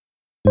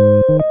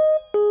Welcome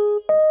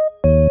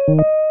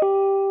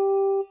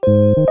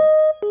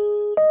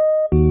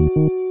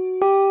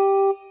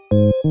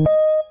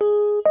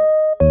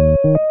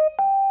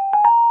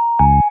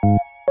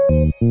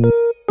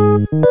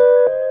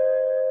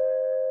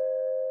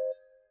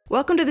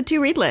to the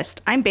To Read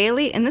List. I'm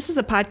Bailey, and this is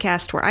a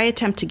podcast where I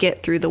attempt to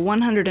get through the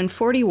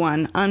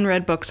 141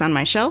 unread books on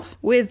my shelf.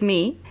 With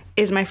me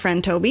is my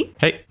friend Toby.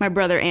 Hey. My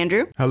brother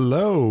Andrew.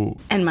 Hello.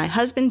 And my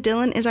husband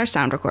Dylan is our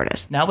sound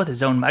recordist. Now with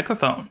his own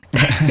microphone.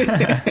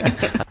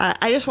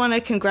 I just want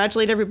to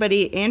congratulate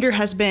everybody. Andrew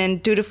has been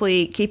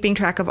dutifully keeping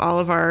track of all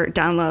of our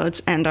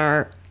downloads and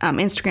our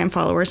Instagram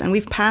followers, and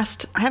we've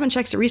passed, I haven't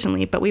checked it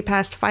recently, but we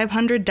passed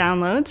 500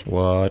 downloads.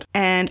 What?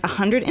 And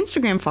 100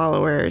 Instagram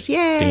followers.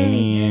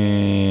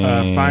 Yay!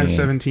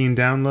 517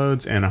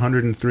 downloads and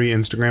 103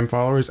 Instagram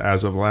followers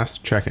as of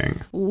last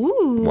checking.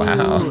 Ooh.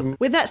 Wow.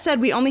 With that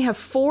said, we only have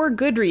 4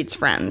 Goodreads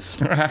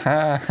friends.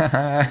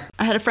 I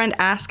had a friend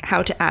ask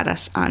how to add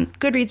us on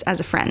Goodreads as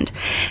a friend.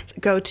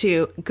 Go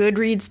to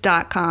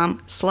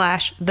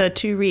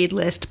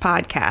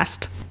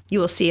goodreads.com/the-to-read-list-podcast. You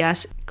will see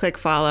us, click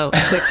follow,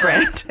 click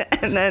friend,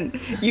 and then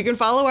you can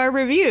follow our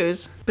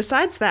reviews.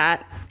 Besides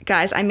that,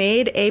 guys, I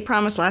made a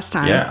promise last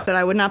time that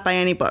I would not buy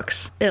any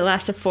books. It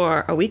lasted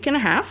for a week and a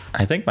half.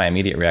 I think my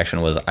immediate reaction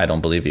was, I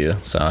don't believe you,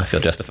 so I feel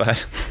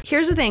justified.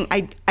 Here's the thing.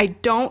 I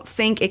don't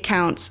think it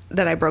counts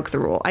that I broke the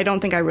rule. I don't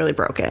think I really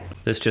broke it.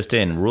 This just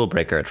in, rule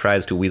breaker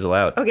tries to weasel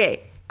out.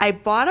 Okay, I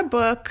bought a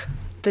book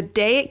the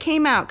day it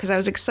came out because I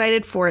was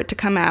excited for it to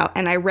come out,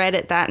 and I read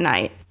it that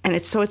night. And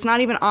it's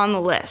not even on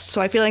the list, so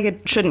I feel like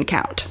it shouldn't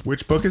count.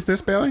 Which book is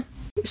this, Bailey?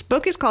 This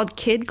book is called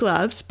Kid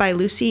Gloves by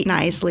Lucy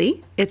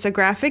Knisley. It's a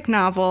graphic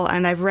novel,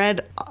 and I've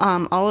read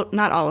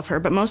not all of her,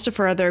 but most of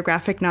her other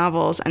graphic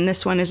novels. And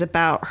this one is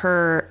about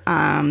her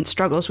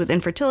struggles with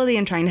infertility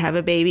and trying to have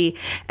a baby.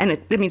 And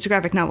it's a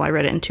graphic novel. I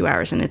read it in 2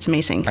 hours, and it's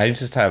amazing. I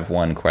just have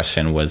one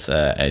question: was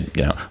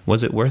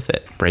it worth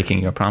it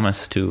breaking your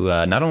promise to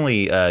not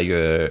only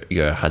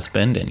your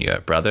husband and your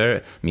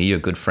brother, me, your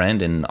good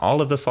friend, and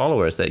all of the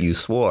followers that you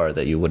swore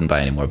that you wouldn't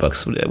buy any more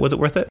books? Was it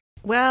worth it?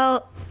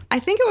 Well, I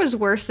think it was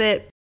worth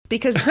it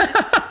because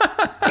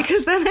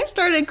then I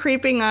started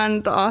creeping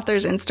on the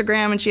author's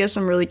Instagram, and she has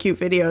some really cute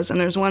videos.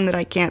 And there's one that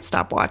I can't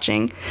stop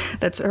watching.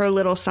 That's her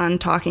little son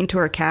talking to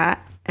her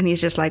cat, and he's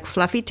just like,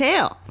 fluffy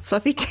tail,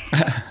 fluffy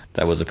tail.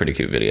 That was a pretty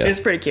cute video. It's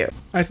pretty cute.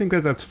 I think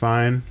that's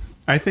fine.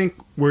 I think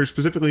we're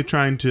specifically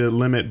trying to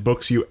limit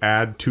books you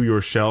add to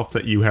your shelf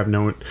that you have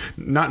no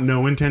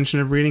intention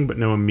of reading, but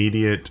no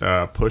immediate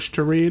push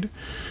to read.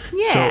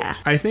 Yeah. So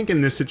I think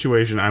in this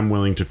situation, I'm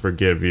willing to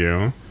forgive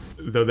you.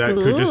 Though that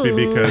could just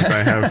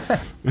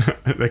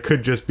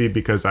be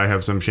because I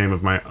have some shame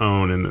of my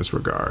own in this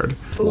regard.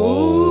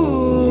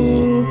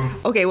 Ooh.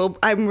 Okay, well,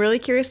 I'm really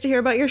curious to hear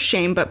about your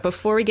shame, but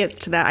before we get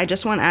to that, I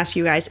just want to ask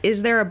you guys,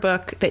 is there a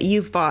book that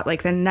you've bought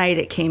like the night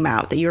it came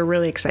out that you were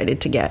really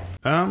excited to get?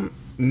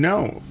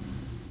 No.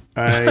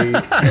 All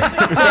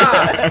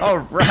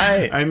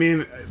right. I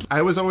mean,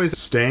 I was always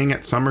staying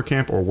at summer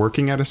camp or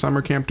working at a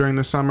summer camp during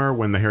the summer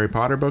when the Harry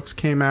Potter books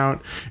came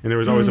out, and there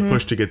was always a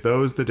push to get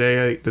those the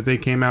day that they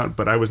came out,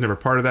 but I was never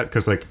part of that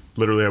because, like,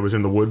 literally I was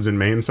in the woods in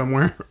Maine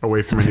somewhere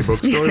away from any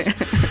bookstores.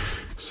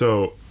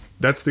 So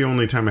that's the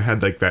only time I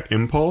had, like, that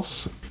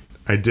impulse.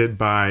 I did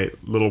buy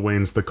Lil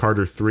Wayne's The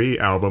Carter 3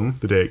 album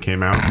the day it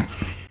came out.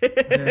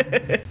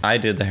 I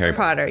did the Harry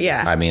Potter,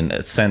 yeah. I mean,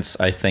 since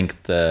I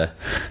think the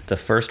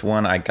first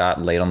one I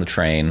got late on the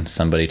train,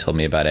 somebody told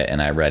me about it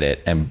and I read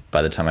it, and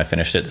by the time I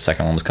finished it, the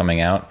second one was coming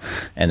out,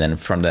 and then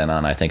from then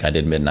on, I think I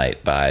did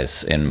midnight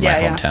buys in my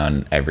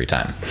hometown every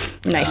time.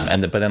 Nice.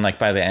 But then, like,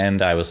 by the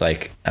end, I was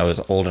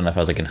old enough. I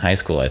was like in high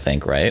school, I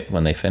think, right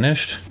when they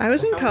finished. I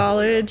was in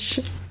college.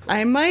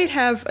 I might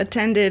have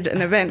attended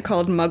an event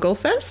called Muggle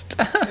Fest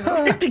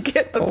to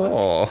get the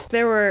book.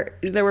 There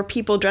were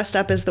people dressed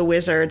up as the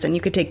wizards, and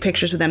you could take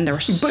pictures with them.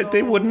 But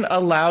they wouldn't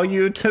allow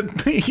you to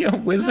be a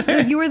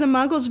wizard. You were the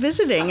Muggles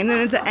visiting, and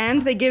then at the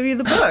end, they give you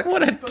the book.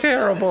 What a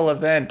terrible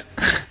event!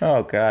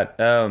 Oh God.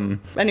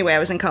 Anyway, I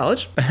was in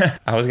college.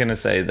 I was gonna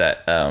say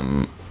that.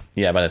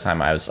 By the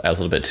time I was a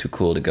little bit too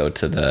cool to go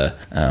to the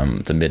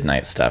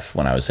midnight stuff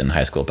when I was in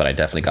high school, but I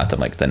definitely got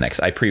them like the next.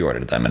 I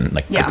pre-ordered them and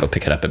could go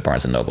pick it up at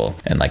Barnes and Noble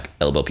and like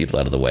elbow people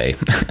out of the way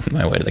on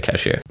my way to the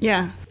cashier.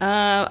 Yeah.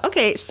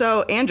 Okay.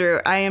 So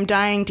Andrew, I am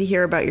dying to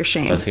hear about your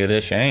shame. Let's hear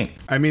this shame.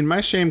 I mean, my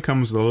shame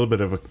comes with a little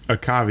bit of a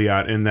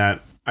caveat in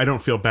that I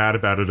don't feel bad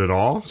about it at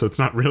all, so it's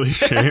not really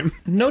shame.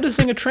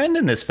 Noticing a trend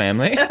in this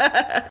family.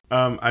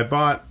 I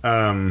bought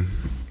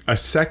a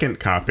second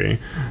copy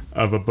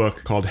of a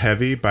book called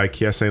Heavy by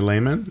Kiese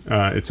Lehman.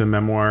 It's a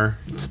memoir.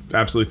 It's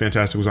absolutely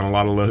fantastic. It was on a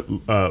lot of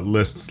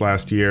lists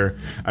last year.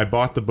 I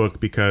bought the book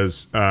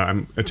because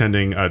I'm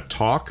attending a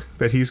talk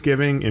that he's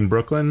giving in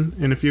Brooklyn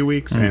in a few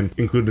weeks, and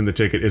included in the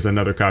ticket is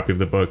another copy of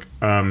the book.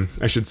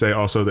 I should say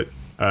also that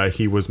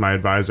he was my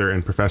advisor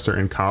and professor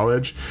in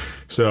college.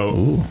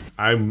 So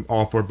I'm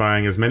all for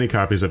buying as many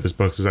copies of his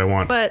books as I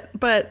want.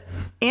 But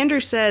Andrew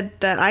said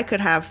that I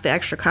could have the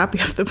extra copy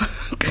of the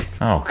book.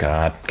 Oh,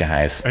 God,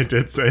 guys. I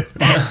did say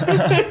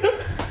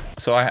that.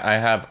 So I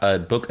have a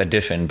book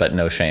edition, but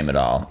no shame at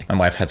all. My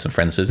wife had some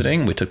friends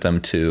visiting. We took them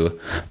to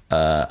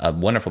a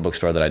wonderful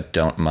bookstore that I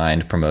don't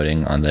mind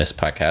promoting on this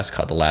podcast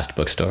called The Last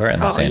Bookstore in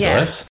Los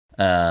Angeles.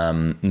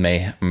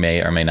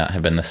 May or may not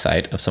have been the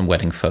site of some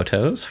wedding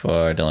photos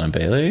for Dylan and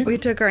Bailey. We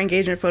took our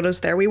engagement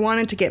photos there. We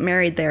wanted to get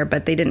married there,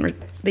 but they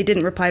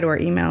didn't reply to our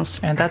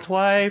emails. And that's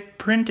why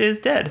print is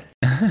dead.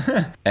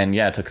 And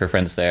yeah, I took her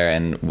friends there,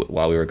 and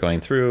while we were going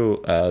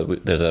through,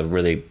 there's a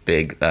really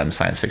big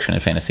science fiction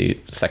and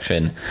fantasy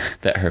section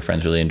that her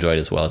friends really enjoyed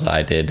as well as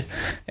I did.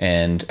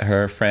 And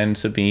her friend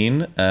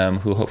Sabine,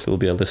 who hopefully will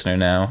be a listener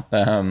now,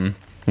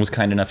 was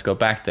kind enough to go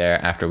back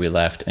there after we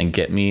left and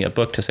get me a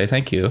book to say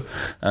thank you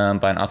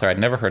by an author I'd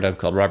never heard of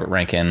called Robert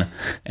Rankin,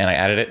 and I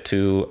added it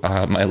to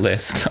my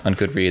list on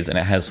Goodreads, and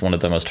it has one of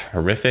the most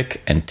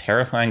horrific and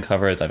terrifying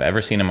covers I've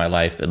ever seen in my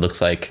life. It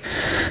looks like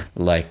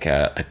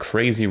a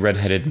crazy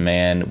redheaded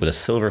man with a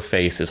silver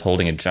face is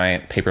holding a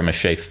giant paper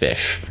mache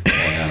fish.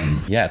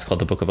 Yeah, it's called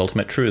The Book of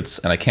Ultimate Truths,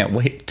 and I can't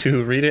wait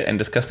to read it and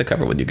discuss the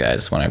cover with you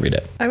guys when I read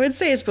it. I would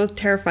say it's both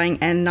terrifying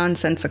and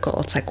nonsensical.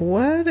 It's like,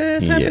 what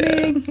is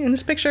happening in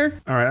this picture?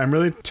 All right, I'm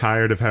really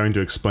tired of having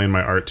to explain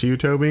my art to you,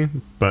 Toby,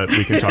 but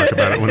we can talk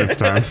about it when it's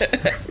time.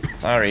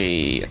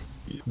 Sorry.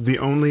 The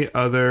only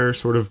other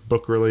sort of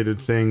book-related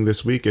thing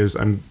this week is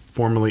I'm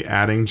formally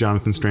adding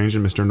Jonathan Strange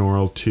and Mr.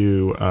 Norrell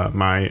to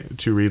my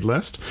to-read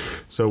list.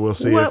 So we'll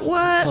see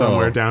if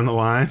somewhere down the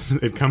line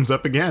it comes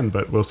up again,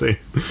 but we'll see.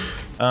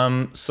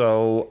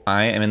 So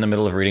I am in the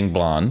middle of reading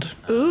Blonde.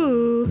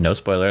 Ooh. No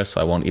spoilers,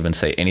 so I won't even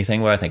say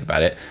anything what I think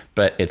about it.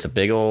 But it's a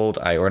big old,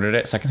 I ordered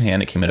it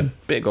secondhand. It came in a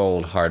big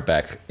old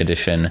hardback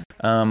edition.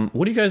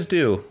 What do you guys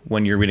do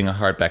when you're reading a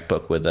hardback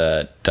book with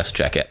a dust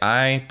jacket?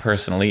 I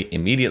personally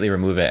immediately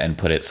remove it and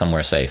put it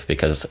somewhere safe,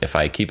 because if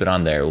I keep it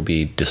on there, it will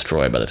be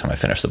destroyed by the time I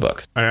finish the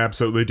book. I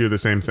absolutely do the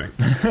same thing.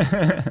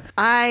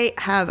 I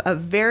have a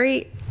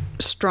very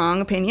strong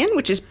opinion,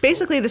 which is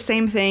basically the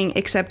same thing,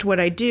 except what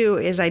I do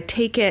is I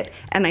take it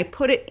and I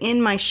put it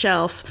in my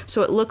shelf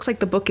so it looks like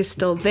the book is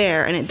still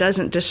there and it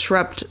doesn't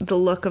disrupt the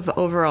look of the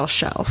overall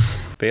shelf.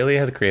 Bailey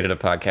has created a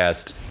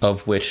podcast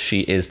of which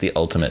she is the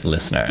ultimate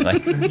listener.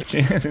 Like,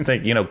 it's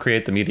like,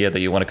 create the media that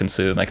you want to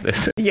consume like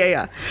this.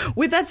 Yeah.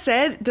 With that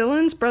said,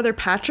 Dylan's brother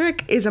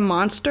Patrick is a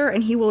monster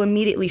and he will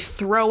immediately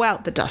throw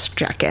out the dust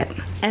jacket.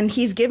 And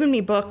he's given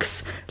me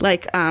books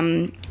like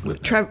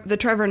the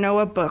Trevor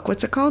Noah book.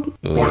 What's it called?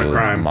 Born a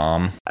Crime.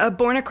 Mom.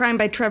 Born a Crime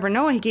by Trevor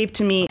Noah he gave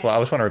to me. Well, I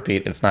just want to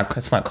repeat, it's not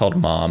called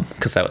Mom,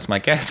 because that was my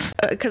guess.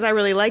 Because I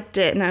really liked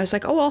it. And I was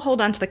like, oh, I'll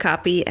hold on to the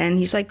copy. And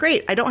he's like,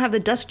 great, I don't have the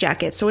dust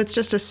jacket. So it's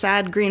just a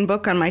sad green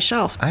book on my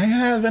shelf. I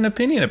have an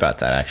opinion about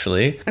that,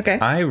 actually. Okay.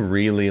 I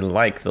really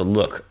like the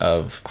look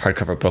of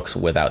hardcover books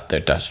without their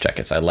dust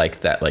jackets. I like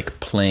that, like,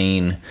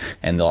 plain,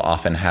 and they'll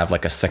often have,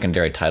 like, a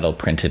secondary title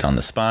printed on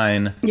the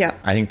spine. Yeah.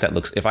 I think that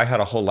looks, if I had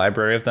a whole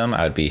library of them,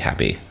 I would be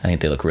happy. I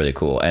think they look really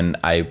cool. And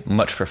I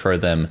much prefer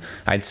them.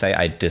 I'd say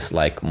I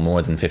dislike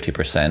more than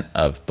 50%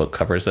 of book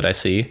covers that I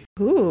see.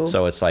 Ooh.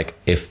 So it's like,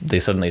 if they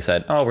suddenly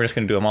said, oh, we're just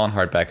going to do them all in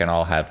hardback and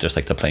I'll have just,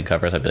 like, the plain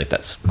covers, I'd be like,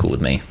 that's cool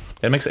with me.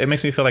 It makes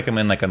me feel like I'm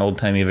in like an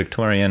old-timey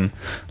Victorian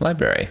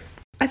library.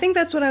 I think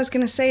that's what I was going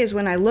to say is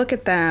when I look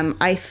at them,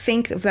 I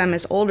think of them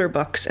as older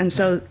books. And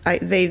so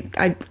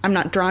I'm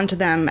not drawn to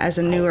them as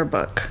a newer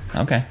book.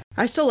 Okay.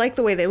 I still like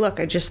the way they look.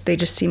 They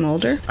just seem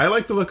older. I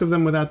like the look of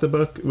them without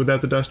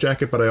the dust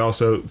jacket, but I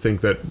also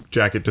think that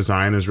jacket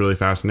design is really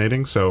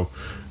fascinating. So,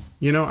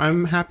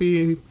 I'm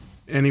happy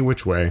any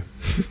which way.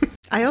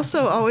 I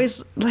also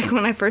always, like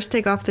when I first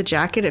take off the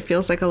jacket, it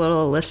feels like a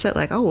little illicit.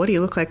 Like, oh, what do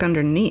you look like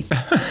underneath?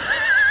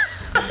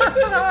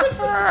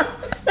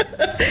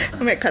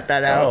 I'm going to cut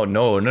that out. Oh,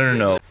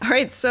 no. All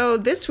right, so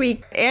this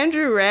week,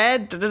 Andrew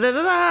read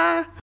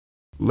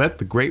Let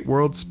the Great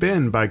World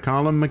Spin by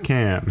Colin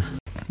McCann.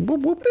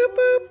 Boop, boop, boop,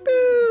 boop,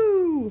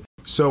 boop.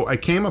 So I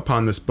came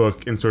upon this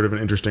book in sort of an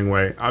interesting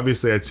way.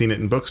 Obviously, I'd seen it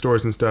in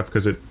bookstores and stuff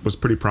because it was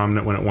pretty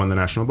prominent when it won the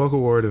National Book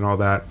Award and all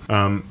that.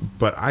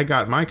 But I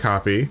got my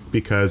copy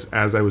because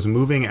as I was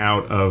moving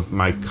out of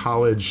my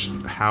college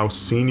house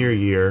senior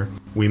year,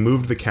 we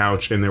moved the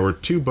couch and there were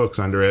two books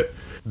under it.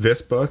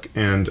 This book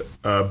and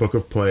a book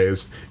of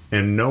plays,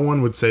 and no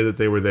one would say that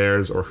they were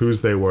theirs or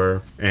whose they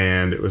were,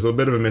 and it was a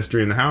bit of a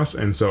mystery in the house,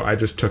 and so I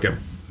just took him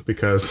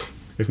because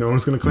if no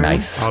one's going to claim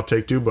them, I'll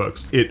take two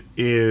books. It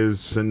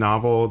is a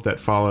novel that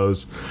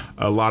follows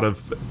a lot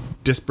of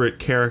disparate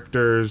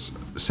characters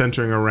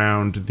centering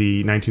around the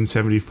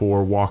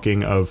 1974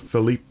 walking of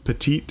Philippe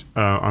Petit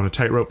on a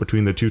tightrope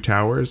between the two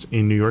towers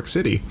in New York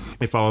City.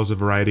 It follows a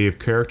variety of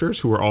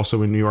characters who were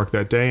also in New York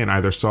that day and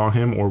either saw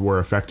him or were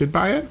affected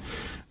by it.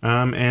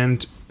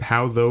 And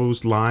how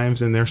those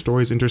lives and their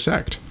stories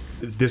intersect.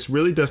 This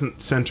really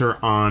doesn't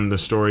center on the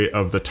story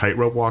of the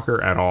tightrope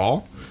walker at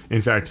all.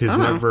 In fact, he's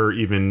never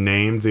even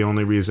named. The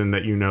only reason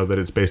that you know that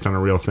it's based on a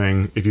real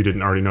thing, if you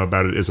didn't already know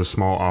about it, is a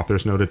small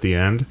author's note at the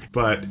end.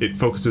 But it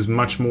focuses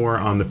much more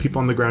on the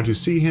people on the ground who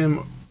see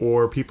him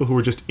or people who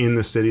were just in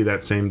the city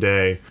that same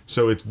day.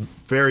 So it's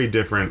very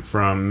different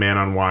from Man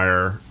on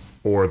Wire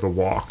or The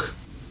Walk.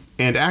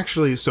 And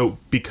actually, so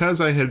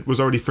because I was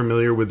already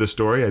familiar with the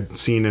story, I'd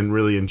seen and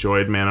really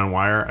enjoyed Man on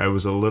Wire, I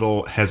was a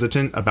little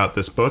hesitant about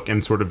this book,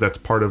 and sort of that's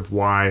part of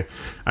why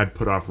I'd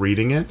put off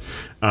reading it,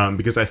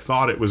 because I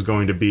thought it was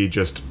going to be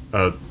just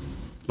a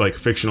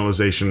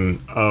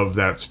fictionalization of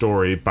that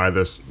story by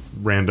this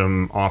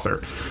random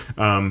author.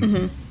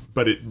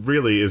 But it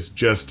really is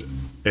just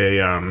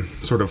a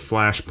sort of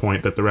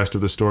flashpoint that the rest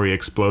of the story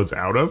explodes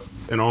out of,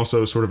 and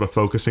also sort of a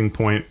focusing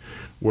point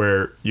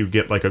where you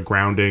get like a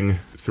grounding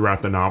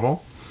throughout the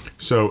novel.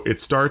 So it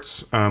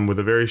starts with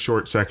a very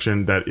short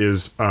section that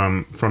is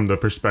from the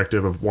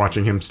perspective of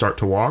watching him start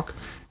to walk,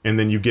 and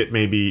then you get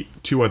maybe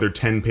 2 other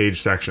 10-page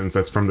sections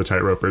that's from the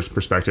tightroper's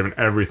perspective, and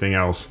everything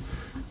else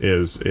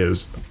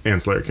is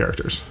ancillary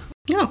characters.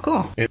 Oh,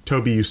 cool. And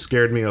Toby, you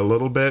scared me a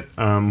little bit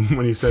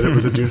when you said it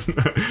was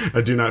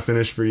a do not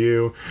finish for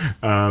you.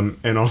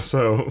 And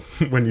also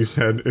when you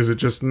said, is it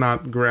just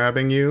not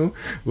grabbing you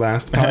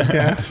last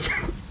podcast?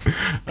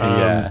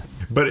 Yeah.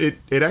 But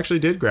it actually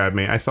did grab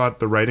me. I thought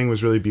the writing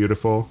was really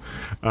beautiful.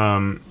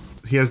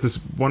 He has this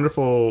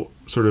wonderful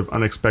sort of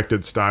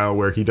unexpected style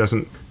where he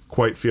doesn't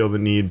quite feel the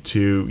need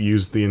to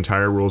use the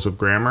entire rules of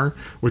grammar,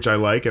 which I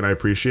like and I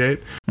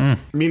appreciate.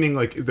 Meaning,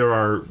 like, there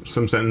are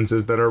some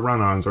sentences that are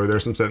run-ons, or there are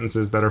some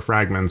sentences that are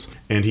fragments,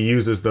 and he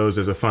uses those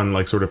as a fun,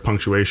 like, sort of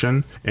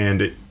punctuation,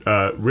 and it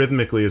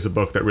rhythmically is a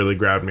book that really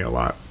grabbed me a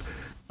lot.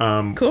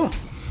 Cool.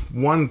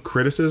 One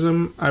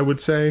criticism, I would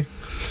say,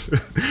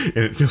 and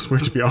it feels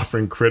weird to be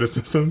offering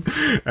criticism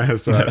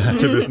as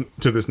to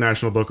this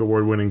National Book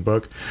Award winning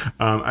book.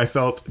 I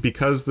felt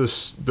because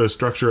the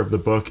structure of the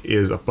book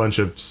is a bunch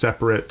of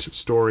separate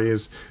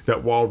stories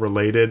that, while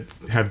related,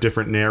 have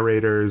different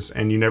narrators,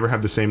 and you never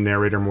have the same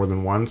narrator more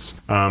than once.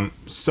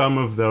 Some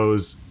of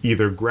those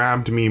either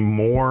grabbed me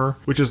more,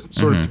 which is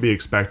sort of to be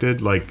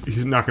expected. Like,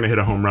 he's not going to hit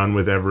a home run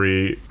with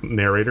every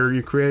narrator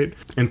you create.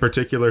 In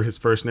particular, his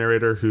first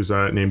narrator, who's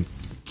named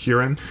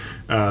Kieran,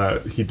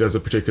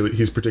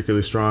 he's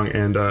particularly strong,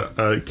 and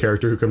a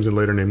character who comes in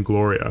later named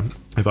Gloria.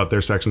 I thought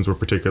their sections were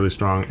particularly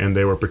strong, and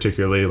they were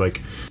particularly like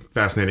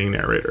fascinating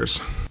narrators.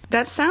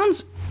 That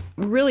sounds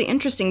really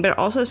interesting, but it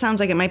also sounds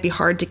like it might be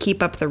hard to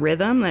keep up the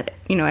rhythm that,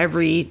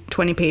 every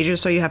 20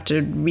 pages, so you have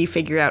to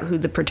refigure out who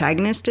the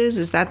protagonist is.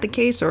 Is that the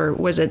case, or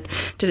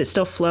did it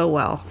still flow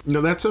well?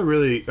 No, that's a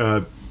really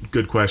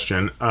good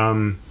question.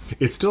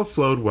 It still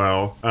flowed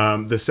well.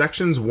 The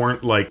sections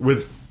weren't like,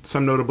 with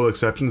some notable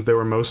exceptions, they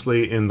were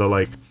mostly in the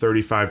like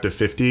 35 to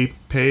 50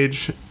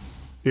 page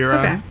era.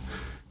 Okay.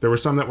 There were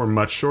some that were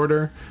much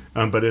shorter,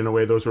 but in a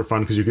way those were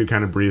fun because you could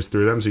kind of breeze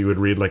through them. So you would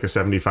read like a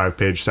 75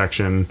 page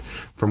section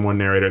from one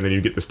narrator, and then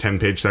you get this 10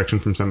 page section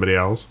from somebody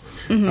else.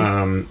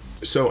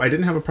 So I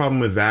didn't have a problem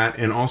with that.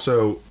 And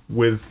also,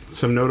 with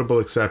some notable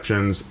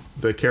exceptions,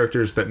 the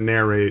characters that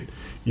narrate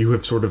you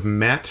have sort of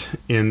met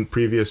in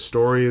previous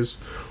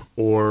stories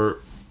or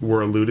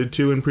were alluded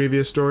to in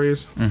previous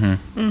stories.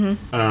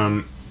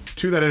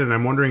 To that end, and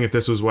I'm wondering if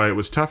this was why it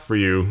was tough for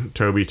you,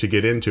 Toby, to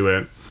get into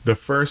it, the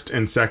first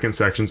and second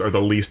sections are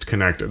the least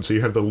connected. So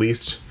you have the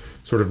least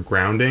sort of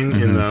grounding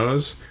in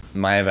those.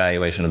 My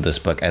evaluation of this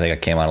book, I think I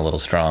came out a little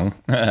strong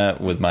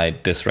with my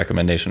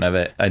disrecommendation of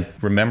it. I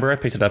remember I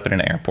picked it up at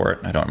an airport.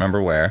 I don't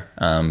remember where,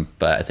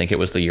 but I think it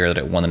was the year that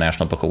it won the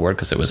National Book Award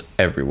because it was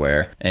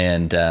everywhere.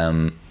 And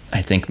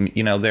I think,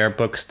 there are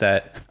books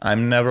that I'll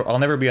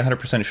never be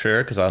 100%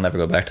 sure because I'll never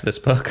go back to this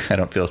book. I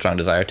don't feel a strong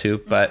desire to,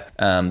 but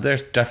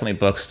there's definitely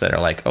books that are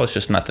like, oh, it's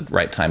just not the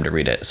right time to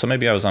read it. So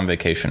maybe I was on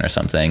vacation or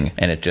something,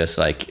 and it just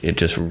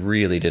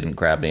really didn't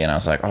grab me, and I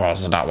was like, oh,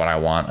 this is not what I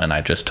want, and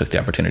I just took the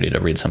opportunity to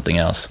read something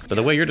else. But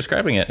the way you're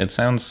describing it, it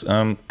sounds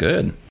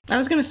good. I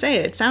was going to say,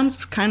 it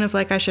sounds kind of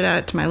like I should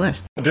add it to my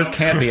list. This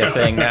can't be a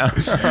thing now.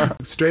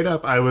 Straight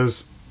up, I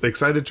was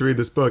excited to read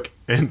this book,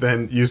 and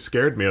then you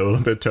scared me a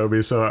little bit,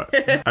 Toby, so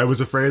I was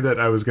afraid that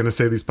I was going to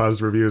say these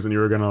positive reviews and you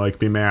were going to like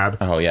be mad.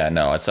 Oh yeah,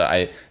 no,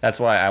 that's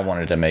why I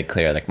wanted to make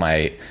clear, like,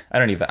 I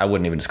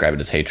wouldn't even describe it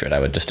as hatred. I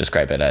would just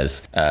describe it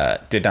as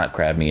did not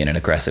grab me in an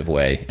aggressive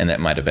way, and that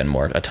might have been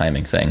more a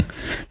timing thing.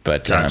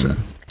 But gotcha.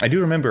 I do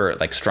remember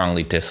like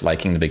strongly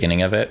disliking the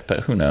beginning of it,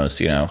 but who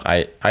knows,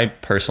 I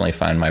personally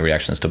find my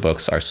reactions to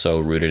books are so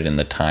rooted in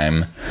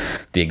the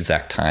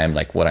exact time,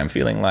 like what I'm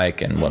feeling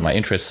like and what my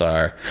interests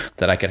are,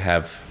 that I could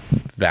have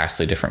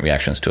vastly different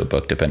reactions to a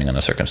book depending on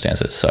the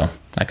circumstances. So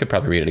I could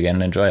probably read it again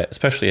and enjoy it,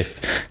 especially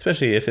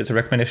if it's a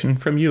recommendation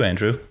from you,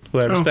 Andrew, who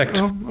I respect.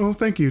 Oh,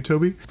 thank you,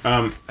 Toby.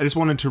 I just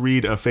wanted to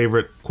read a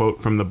favorite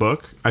quote from the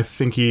book. I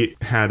think he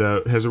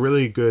has a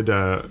really good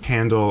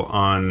handle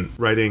on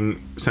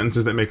writing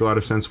sentences that make a lot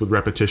of sense with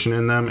repetition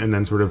in them, and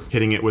then sort of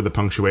hitting it with a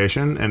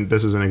punctuation. And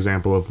this is an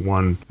example of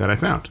one that I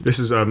found. This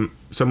is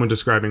someone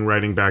describing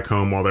writing back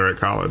home while they're at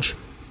college.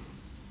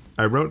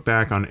 I wrote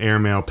back on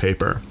airmail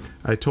paper.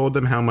 I told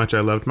them how much I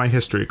loved my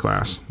history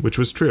class, which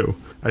was true.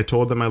 I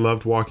told them I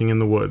loved walking in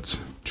the woods.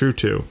 True,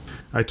 too.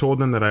 I told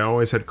them that I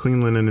always had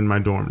clean linen in my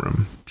dorm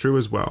room. True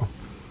as well.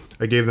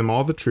 I gave them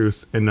all the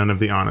truth and none of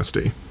the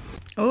honesty.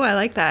 Oh, I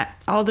like that.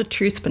 All the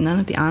truth, but none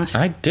of the honesty.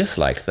 I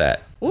disliked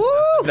that.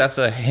 Ooh! That's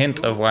a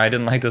hint of why I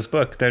didn't like this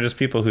book. They're just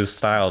people whose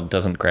style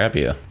doesn't grab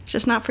you. It's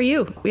just not for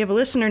you. We have a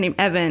listener named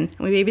Evan, and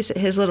we babysit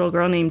his little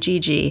girl named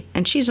Gigi,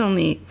 and she's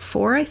only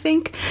 4, I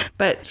think.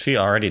 But she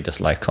already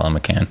disliked Colin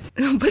McCann.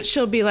 But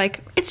she'll be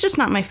like, it's just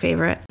not my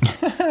favorite.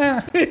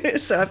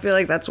 So I feel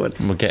like that's what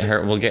we'll get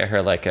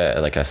her like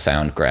a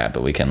sound grab,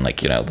 but we can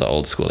the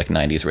old school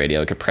 90s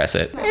radio could press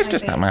it. It's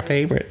just not my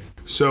favorite.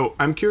 So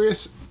I'm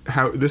curious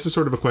how this is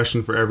sort of a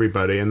question for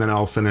everybody, and then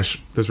I'll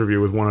finish this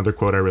review with one other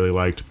quote I really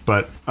liked.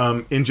 But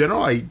in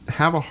general, I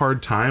have a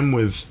hard time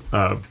with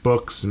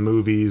books,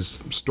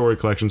 movies, story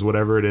collections,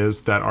 whatever it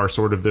is that are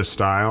sort of this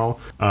style.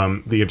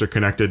 The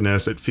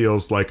interconnectedness, it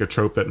feels like a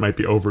trope that might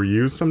be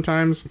overused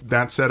sometimes.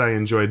 That said, I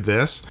enjoyed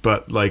this,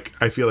 but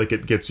I feel like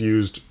it gets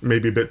used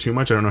maybe a bit too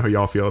much. I don't know how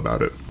y'all feel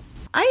about it.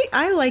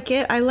 I like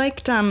it. I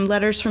liked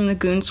Letters from the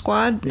Goon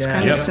Squad. It's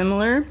kind of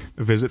similar.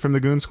 A Visit from the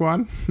Goon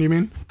Squad, you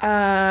mean?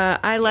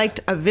 I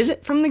liked A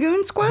Visit from the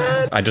Goon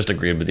Squad. I just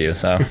agreed with you,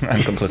 so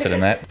I'm complicit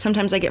in that.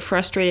 Sometimes I get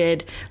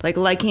frustrated,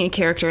 liking a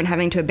character and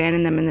having to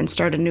abandon them and then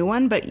start a new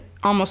one, but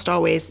almost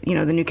always,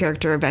 the new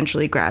character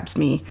eventually grabs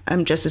me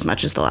just as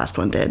much as the last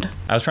one did.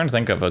 I was trying to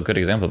think of a good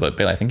example, but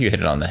Bailey, I think you hit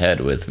it on the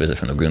head with Visit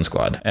from the Goon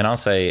Squad. And I'll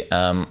say,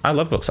 I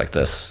love books like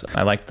this.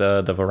 I like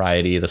the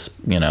variety,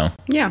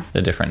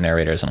 the different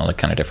narrators and all the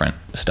kind of different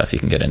stuff you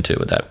can get into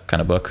with that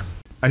kind of book.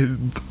 I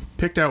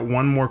picked out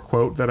one more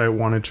quote that I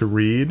wanted to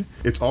read.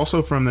 It's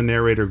also from the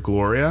narrator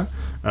Gloria,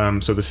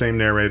 so the same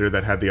narrator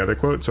that had the other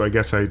quote, so I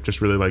guess I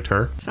just really liked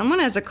her. Someone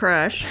has a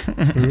crush.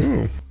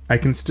 Ooh. I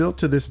can still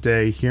to this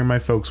day hear my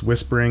folks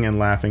whispering and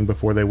laughing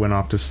before they went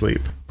off to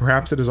sleep.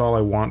 Perhaps it is all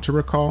I want to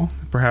recall.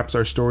 Perhaps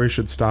our story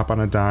should stop on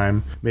a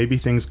dime. Maybe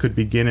things could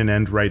begin and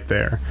end right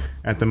there,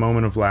 at the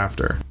moment of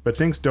laughter. But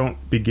things don't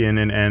begin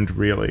and end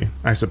really,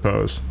 I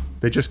suppose.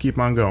 They just keep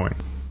on going.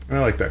 I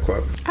like that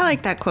quote. I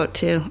like that quote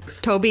too.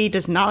 Toby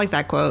does not like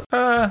that quote.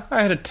 I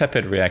had a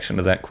tepid reaction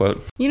to that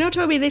quote.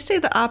 Toby, they say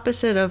the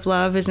opposite of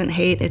love isn't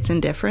hate, it's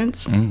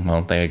indifference.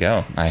 Well, there you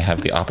go. I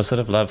have the opposite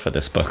of love for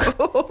this book.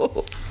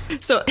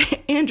 So,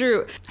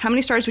 Andrew, how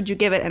many stars would you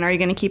give it, and are you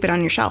going to keep it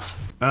on your shelf?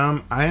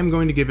 I am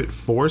going to give it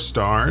 4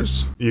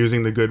 stars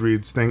using the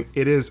Goodreads thing.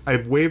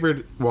 I've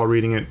wavered while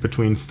reading it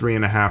between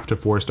 3.5 to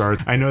 4 stars.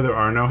 I know there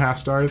are no half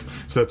stars,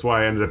 so that's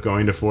why I ended up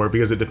going to 4,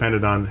 because it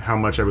depended on how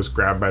much I was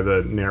grabbed by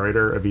the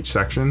narrator of each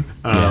section.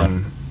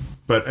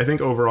 But I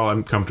think overall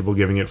I'm comfortable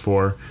giving it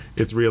 4.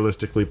 It's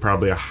realistically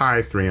probably a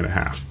high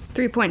 3.5.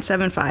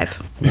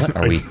 3.75. What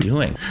are we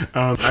doing?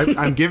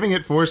 I'm giving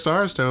it 4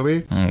 stars,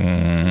 Toby.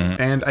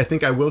 And I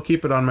think I will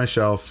keep it on my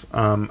shelf.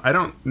 I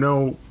don't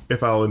know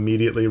if I'll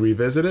immediately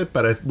revisit it,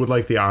 but I would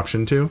like the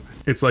option to.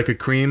 It's like a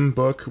cream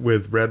book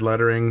with red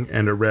lettering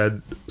and a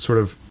red sort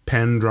of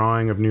pen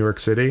drawing of New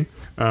York City.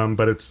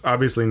 But it's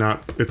obviously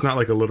it's not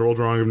like a literal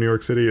drawing of New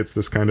York City. It's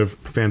this kind of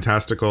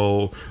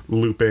fantastical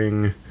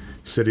looping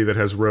city that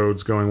has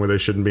roads going where they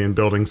shouldn't be and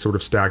buildings sort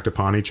of stacked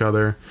upon each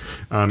other,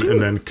 and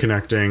then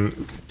connecting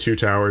 2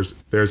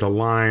 towers. There's a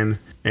line,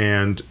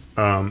 and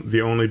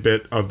the only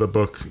bit of the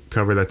book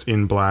cover that's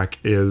in black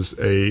is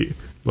a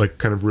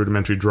kind of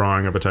rudimentary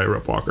drawing of a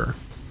tightrope walker.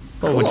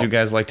 Well, would you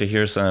guys like to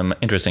hear some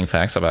interesting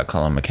facts about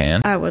Colin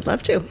McCann? I would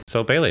love to.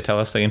 So, Bailey, tell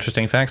us the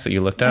interesting facts that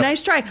you looked up.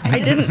 Nice try. I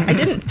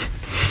didn't.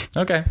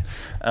 Okay.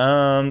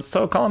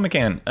 So, Colin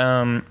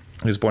McCann,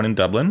 he was born in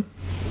Dublin.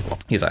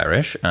 He's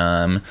Irish,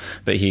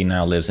 but he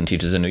now lives and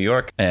teaches in New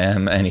York,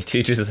 and he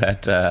teaches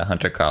at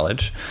Hunter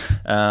College.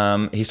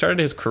 He started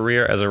his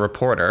career as a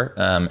reporter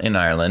in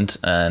Ireland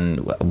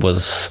and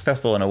was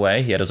successful in a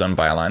way. He had his own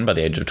byline by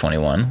the age of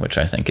 21, which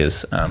I think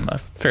is a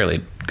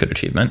fairly good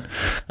achievement.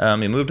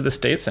 He moved to the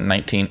States in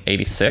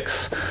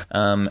 1986,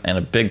 and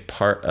a big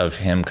part of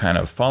him kind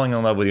of falling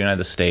in love with the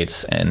United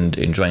States and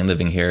enjoying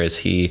living here is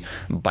he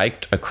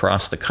biked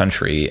across the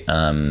country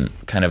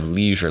kind of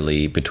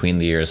leisurely between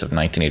the years of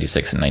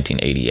 1986 and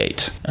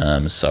 1988.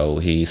 So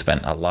he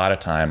spent a lot of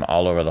time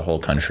all over the whole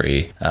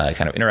country,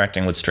 kind of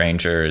interacting with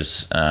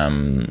strangers,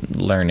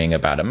 learning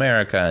about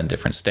America and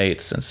different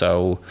states. And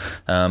so,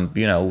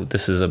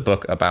 this is a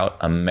book about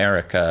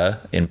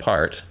America in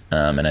part.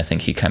 And I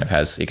think he got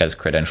his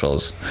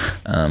credentials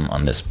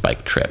on this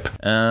bike trip.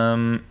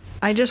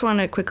 I just want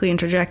to quickly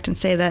interject and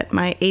say that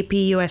my AP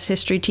US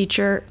history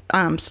teacher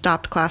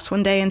stopped class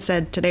one day and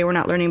said, "Today we're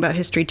not learning about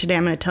history. Today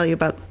I'm going to tell you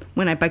about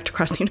when I biked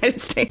across the United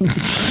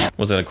States."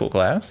 Was it a cool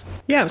class?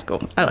 Yeah, it was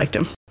cool. I liked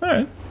him. All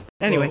right.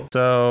 Anyway.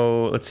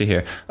 So let's see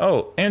here.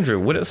 Oh, Andrew,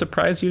 would it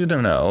surprise you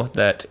to know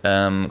that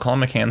Colin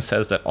McCann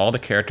says that all the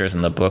characters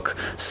in the book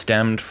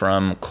stemmed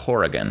from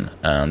Corrigan,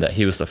 that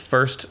he was the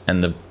first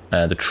and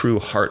the true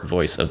heart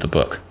voice of the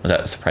book. Was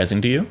that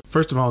surprising to you?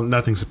 First of all,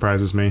 nothing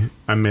surprises me.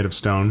 I'm made of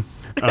stone.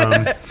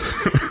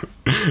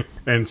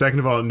 And second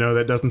of all, no,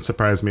 that doesn't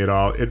surprise me at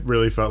all. It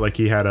really felt like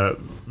he had a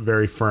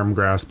very firm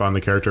grasp on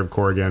the character of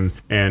Corrigan,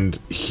 and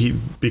he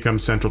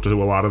becomes central to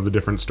a lot of the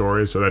different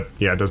stories, so that,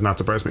 it does not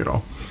surprise me at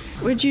all.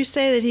 Would you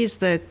say that he's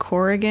the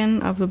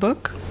Corrigan of the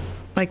book?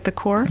 Like the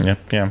core?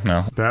 Yeah,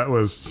 no. That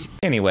was...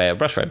 Anyway, I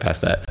brushed right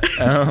past that.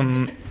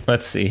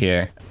 Let's see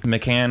here.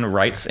 McCann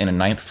writes in a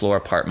 9th floor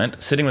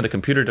apartment, sitting with a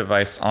computer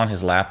device on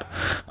his lap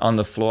on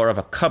the floor of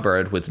a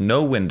cupboard with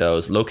no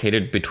windows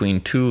located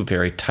between two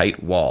very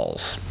tight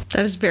walls.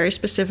 That is very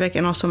specific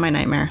and also my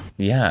nightmare.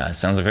 Yeah,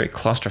 sounds a very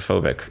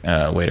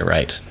claustrophobic way to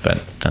write,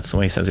 but that's the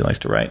way he says he likes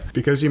to write.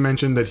 Because you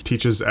mentioned that he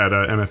teaches at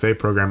a MFA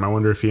program, I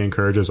wonder if he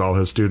encourages all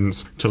his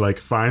students to like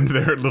find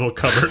their little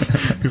cupboard.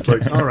 He's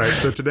like, all right,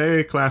 so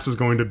today class is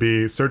going to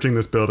be searching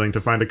this building to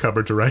find a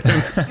cupboard to write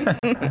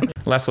in.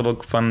 Last little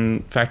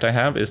fun fact I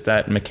have is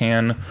that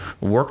McCann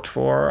worked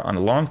for a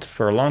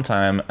long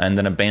time and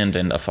then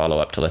abandoned a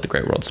follow-up to Let the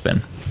Great World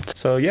Spin.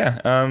 So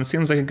yeah,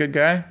 seems like a good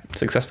guy,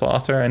 successful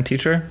author and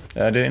teacher.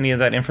 Did any of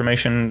that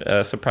information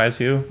surprise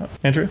you,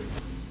 Andrew?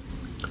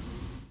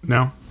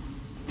 No.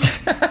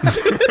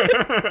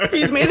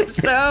 He's made of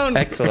stone.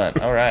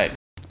 Excellent. All right.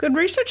 Good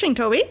researching,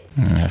 Toby.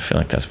 I feel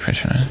like that's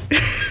pretty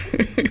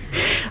right.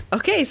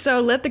 Okay,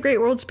 so Let the Great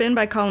World Spin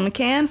by Colin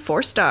McCann,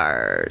 4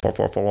 stars.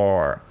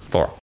 4.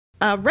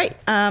 Right.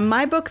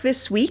 My book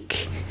this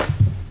week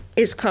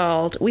is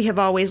called We Have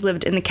Always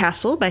Lived in the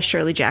Castle by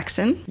Shirley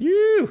Jackson.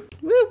 You.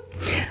 Woo!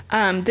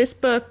 This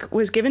book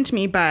was given to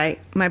me by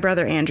my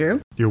brother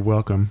Andrew. You're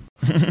welcome.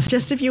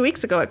 Just a few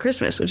weeks ago at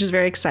Christmas, which is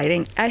very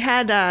exciting. I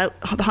had The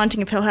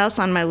Haunting of Hill House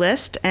on my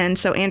list, and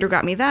so Andrew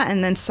got me that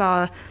and then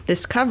saw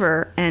this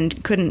cover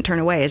and couldn't turn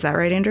away. Is that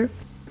right, Andrew?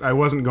 I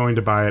wasn't going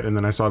to buy it, and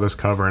then I saw this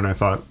cover, and I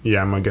thought,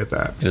 yeah, I'm going to get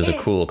that. It is a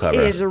cool cover.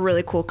 It is a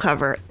really cool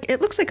cover. It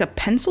looks like a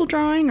pencil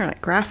drawing or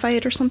like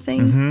graphite or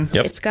something. Mm-hmm.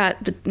 Yep. It's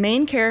got the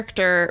main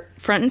character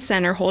front and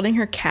center holding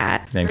her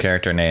cat. Name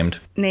character named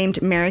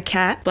Mary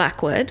Cat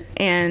Blackwood.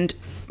 And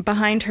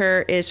behind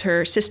her is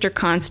her sister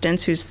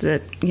Constance, who's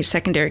the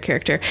secondary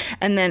character.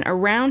 And then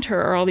around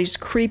her are all these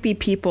creepy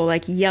people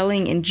like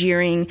yelling and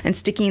jeering and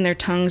sticking their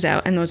tongues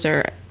out. And those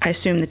are, I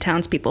assume, the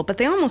townspeople. But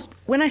they almost,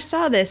 when I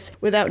saw this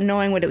without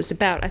knowing what it was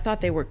about, I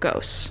thought they were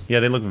ghosts. Yeah,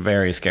 they look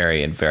very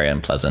scary and very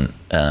unpleasant.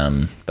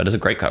 But it's a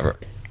great cover.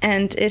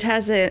 And it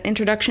has an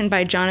introduction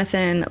by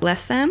Jonathan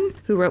Lethem,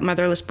 who wrote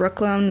Motherless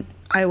Brooklyn.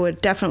 I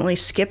would definitely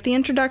skip the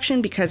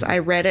introduction because I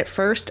read it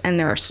first and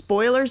there are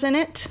spoilers in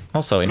it.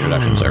 Also,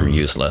 introductions are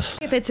useless.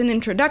 If it's an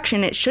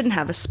introduction, it shouldn't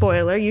have a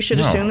spoiler. You should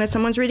assume that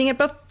someone's reading it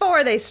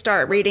before they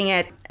start reading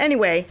it.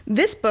 Anyway,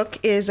 this book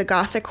is a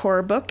gothic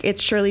horror book.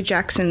 It's Shirley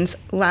Jackson's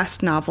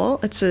last novel.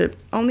 It's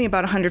only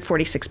about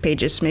 146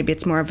 pages, so maybe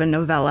it's more of a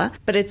novella.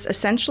 But it's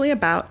essentially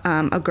about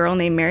a girl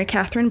named Mary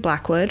Catherine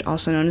Blackwood,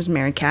 also known as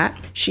Mary Cat.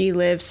 She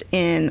lives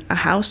in a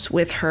house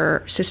with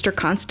her sister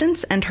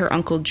Constance and her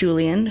uncle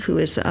Julian, who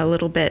is a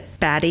little bit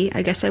batty,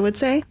 I guess I would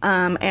say.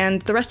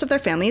 And the rest of their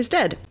family is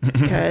dead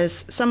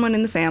because someone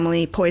in the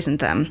family poisoned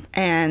them.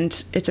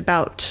 And it's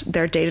about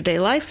their day-to-day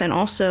life and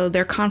also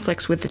their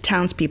conflicts with the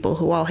townspeople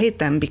who all hate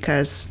them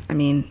because, I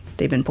mean,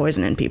 they've been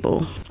poisoning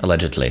people.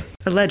 Allegedly.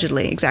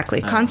 Allegedly,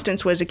 exactly.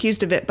 Constance was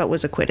accused of it but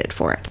was acquitted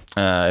for it.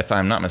 If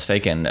I'm not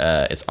mistaken,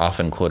 it's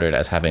often quoted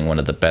as having one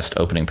of the best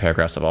opening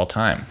paragraphs of all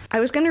time. I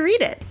was going to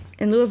read it.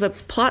 In lieu of a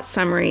plot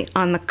summary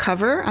on the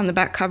cover, on the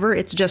back cover,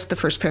 it's just the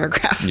first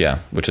paragraph. Yeah,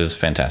 which is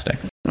fantastic.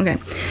 Okay.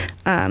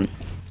 I'm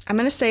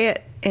going to say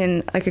it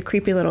in like a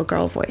creepy little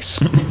girl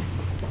voice.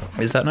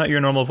 Is that not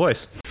your normal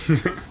voice?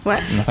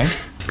 What? Nothing?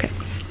 Okay.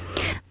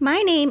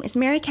 My name is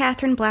Mary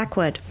Catherine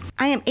Blackwood.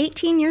 I am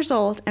 18 years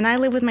old and I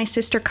live with my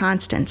sister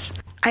Constance.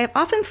 I have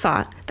often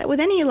thought that with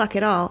any luck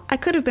at all, I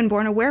could have been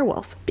born a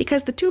werewolf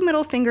because the 2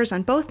 middle fingers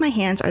on both my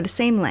hands are the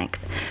same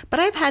length, but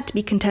I've had to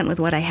be content with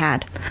what I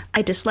had.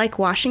 I dislike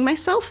washing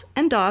myself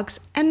and dogs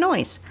and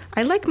noise.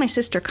 I like my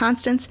sister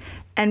Constance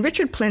and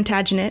Richard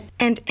Plantagenet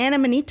and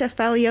Anamanita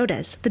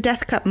Phaliotes, the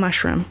death cup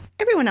mushroom.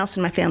 Everyone else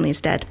in my family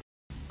is dead.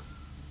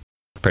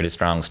 Pretty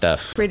strong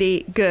stuff.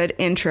 Pretty good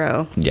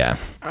intro. Yeah.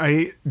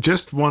 I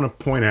just want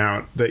to point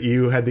out that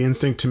you had the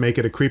instinct to make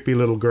it a creepy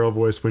little girl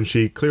voice when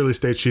she clearly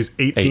states she's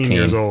 18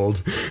 years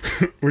old,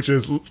 which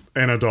is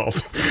an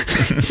adult.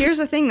 Here's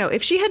the thing, though.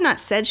 If she had not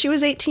said she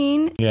was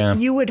 18,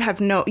 you would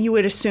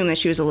assume that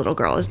she was a little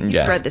girl.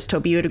 You've read this,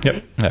 Toby. You would agree?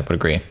 Yep, I would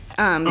agree.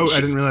 I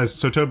didn't realize.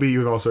 So, Toby,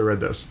 you've also read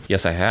this.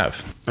 Yes, I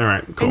have. All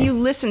right, cool. And you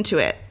listened to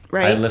it,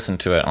 right? I listened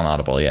to it on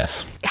Audible,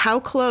 yes. How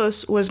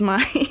close was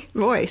my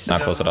voice?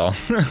 Not close at all.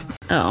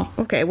 Oh,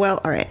 okay. Well,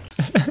 all right.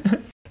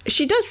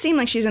 She does seem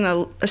like she's in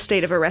a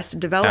state of arrested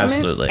development.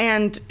 Absolutely.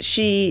 And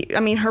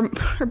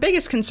her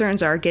biggest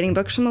concerns are getting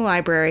books from the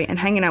library and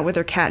hanging out with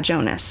her cat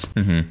Jonas.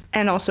 Mm-hmm.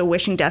 And also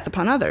wishing death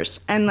upon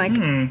others. And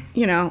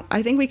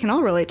I think we can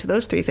all relate to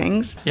those 3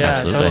 things.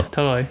 Yeah,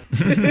 totally.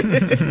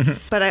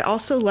 But I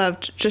also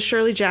loved just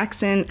Shirley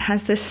Jackson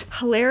has this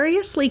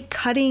hilariously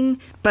cutting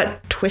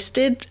but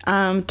twisted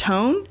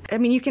tone. I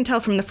mean, you can tell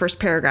from the first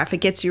paragraph, it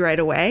gets you right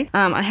away.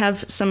 I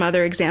have some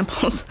other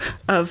examples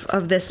of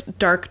this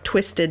dark,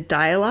 twisted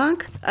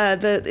dialogue.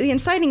 The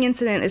inciting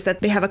incident is that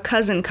they have a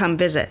cousin come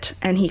visit,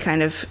 and he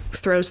kind of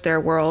throws their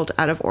world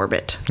out of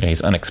orbit. Yeah,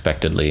 he's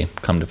unexpectedly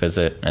come to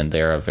visit, and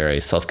they're a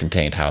very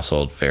self-contained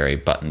household, very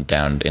buttoned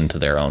down into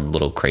their own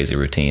little crazy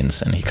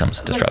routines, and he comes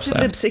and disrupts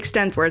that. To the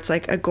extent where it's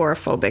like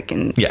agoraphobic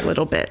and a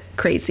little bit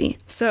crazy.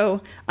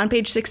 So on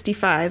page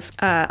 65,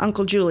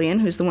 Uncle Julian,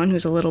 who's the one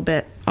who's a little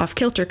bit off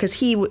kilter because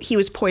he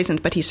was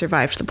poisoned, but he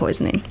survived the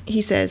poisoning.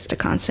 He says to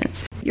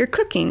Constance, "Your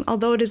cooking,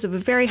 although it is of a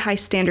very high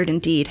standard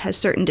indeed, has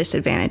certain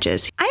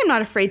disadvantages. I am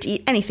not afraid to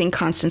eat anything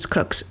Constance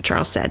cooks,"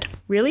 Charles said.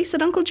 "Really?"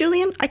 said Uncle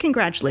Julian. "I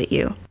congratulate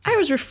you. I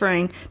was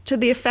referring to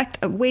the effect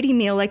a weighty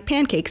meal like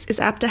pancakes is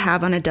apt to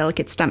have on a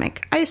delicate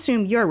stomach. I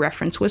assume your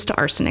reference was to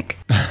arsenic."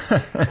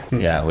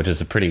 Yeah, which is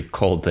a pretty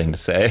cold thing to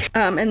say.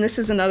 And this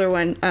is another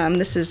one.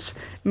 This is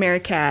Mary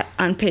Cat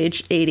on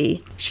page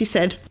 80. She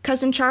said,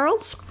 "Cousin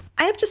Charles,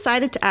 I have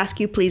decided to ask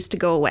you please to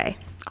go away."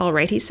 "All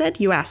right," he said.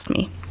 "You asked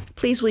me.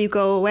 Please, will you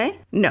go away?"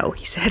 "No,"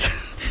 he said.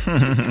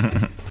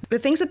 The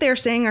things that they're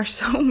saying are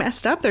so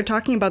messed up. They're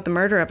talking about the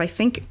murder of, I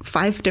think,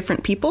 5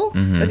 different people,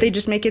 but they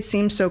just make it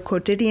seem so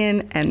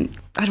quotidian and,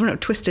 I don't know,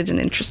 twisted and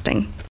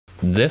interesting.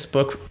 This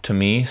book, to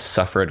me,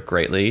 suffered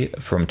greatly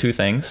from 2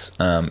 things.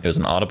 It was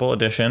an Audible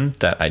edition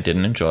that I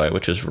didn't enjoy,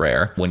 which is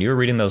rare. When you were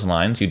reading those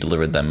lines, you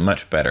delivered them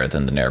much better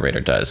than the narrator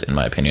does, in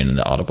my opinion, in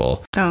the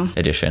Audible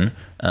edition.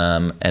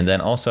 And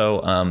then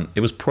also,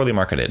 it was poorly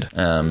marketed.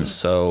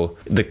 So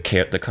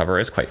the cover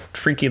is quite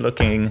freaky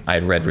looking.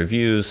 I'd read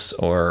reviews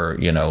or,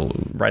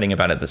 writing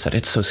about it that said,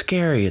 it's so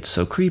scary, it's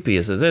so creepy,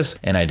 is it this?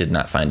 And I did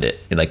not find it,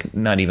 like,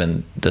 not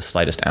even the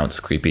slightest ounce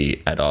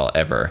creepy at all,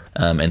 ever.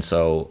 And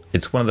so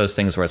it's one of those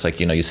things where it's like,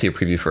 you see a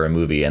preview for a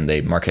movie and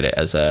they market it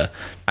as a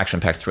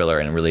action-packed thriller,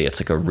 and really it's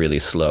like a really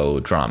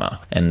slow drama.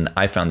 And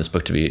I found this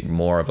book to be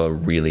more of a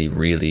really,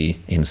 really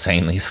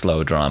insanely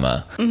slow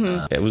drama.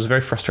 It was a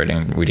very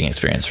frustrating reading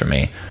experience for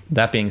me.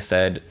 That being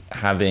said,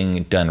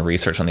 having done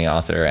research on the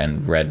author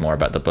and read more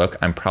about the book,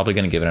 I'm probably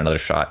going to give it another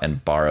shot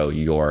and borrow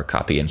your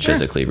copy and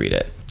physically read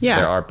it. Yeah.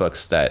 There are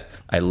books that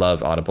I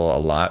love Audible a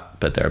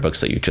lot, but there are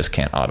books that you just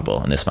can't Audible,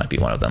 and this might be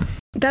one of them.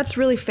 That's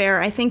really fair.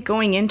 I think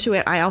going into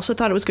it, I also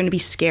thought it was going to be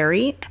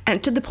scary,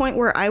 and to the point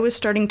where I was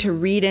starting to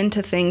read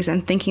into things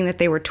and thinking that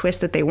they were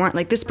twists that they weren't.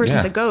 Like, this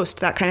person's a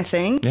ghost, that kind of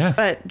thing. Yeah.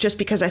 But just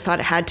because I thought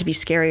it had to be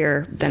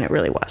scarier than it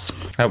really was.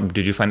 How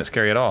did you find it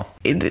scary at all?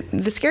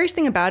 The scariest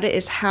thing about it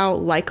is how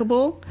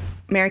likable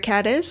Mary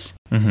Cat is,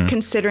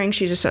 considering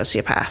she's a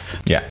sociopath.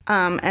 Yeah.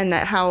 And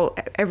that how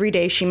every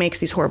day she makes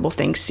these horrible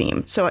things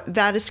seem. So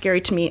that is scary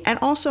to me. And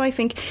also, I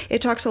think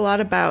it talks a lot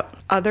about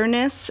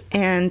otherness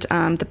and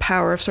the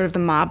power of sort of the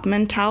mob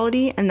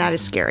mentality, and that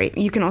is scary.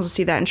 You can also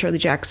see that in Shirley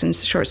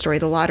Jackson's short story,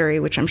 The Lottery,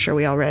 which I'm sure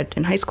we all read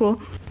in high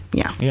school.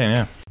 Yeah.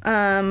 Yeah.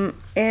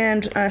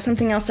 And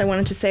something else I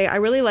wanted to say, I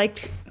really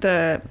liked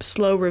the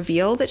slow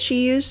reveal that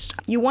she used.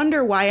 You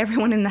wonder why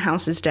everyone in the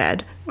house is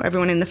dead, or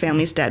everyone in the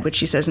family is dead, which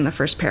she says in the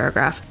first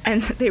paragraph.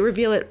 And they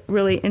reveal it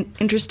really in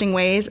interesting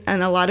ways,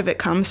 and a lot of it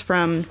comes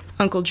from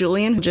Uncle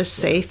Julian, who just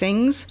say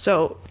things.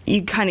 So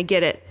you kind of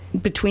get it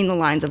between the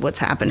lines of what's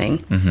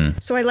happening.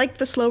 So I liked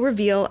the slow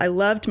reveal. I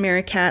loved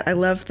Mary Cat. I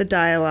loved the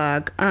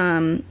dialogue.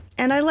 And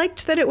I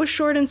liked that it was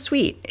short and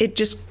sweet. It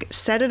just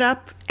set it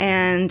up,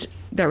 and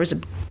there was a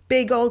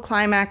big old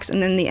climax,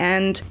 and then the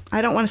end.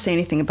 I don't want to say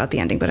anything about the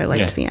ending, but I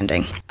liked the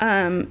ending.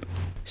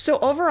 So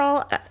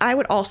overall, I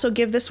would also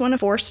give this one a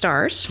 4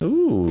 stars.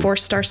 Ooh.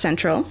 4-star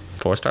central.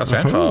 4-star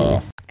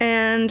central.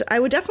 And I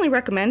would definitely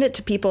recommend it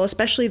to people,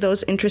 especially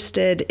those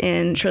interested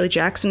in Shirley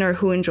Jackson or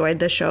who enjoyed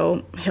the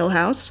show Hill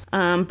House.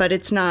 But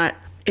it's not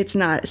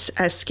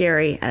as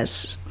scary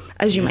as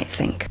you might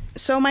think.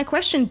 So my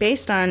question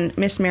based on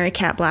Miss Mary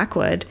Cat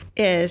Blackwood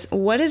is,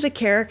 what is a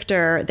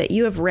character that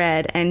you have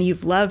read and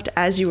you've loved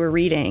as you were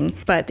reading,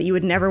 but that you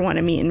would never want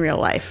to meet in real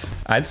life?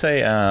 I'd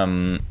say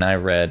I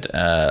read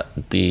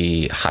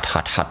the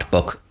hot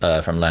book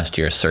from last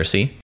year, Circe.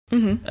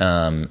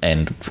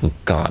 And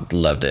God,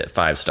 loved it.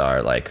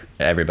 5-star. Like,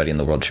 everybody in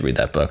the world should read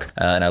that book.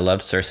 And I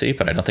loved Circe,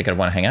 but I don't think I'd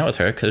want to hang out with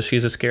her because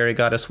she's a scary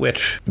goddess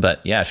witch.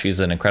 But yeah,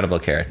 she's an incredible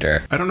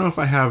character. I don't know if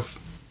I have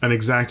an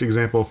exact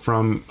example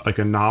from like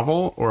a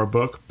novel or a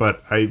book,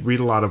 but I read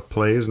a lot of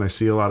plays and I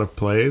see a lot of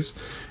plays.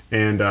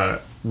 And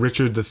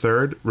Richard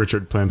III,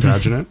 Richard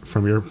Plantagenet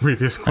from your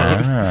previous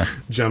quote,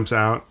 jumps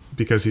out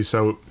because he's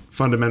so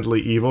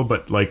fundamentally evil,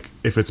 but like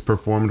if it's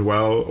performed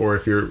well or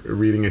if you're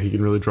reading it, he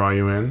can really draw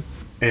you in.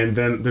 And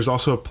then there's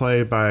also a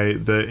play by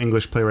the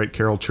English playwright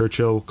Caryl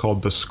Churchill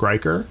called The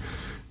Skriker.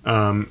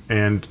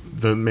 And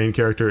the main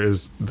character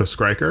is the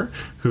Skriker,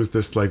 who's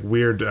this like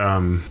weird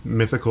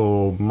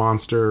mythical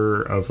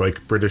monster of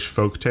like British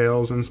folk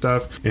tales and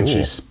stuff. And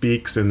she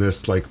speaks in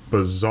this like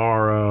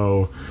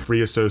bizarro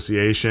free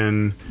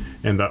association.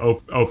 And the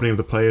opening of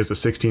the play is a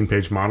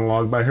 16-page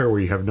monologue by her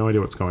where you have no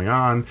idea what's going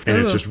on. And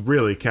it's just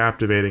really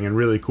captivating and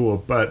really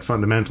cool. But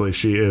fundamentally,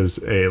 she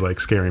is a like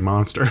scary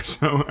monster.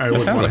 So I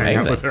wouldn't want to hang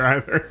out with her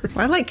either.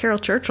 Well, I like Caryl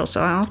Churchill,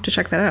 so I'll have to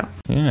check that out.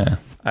 Yeah.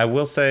 I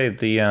will say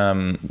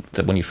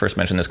that when you first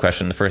mentioned this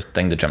question, the first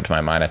thing that jumped to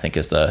my mind, I think,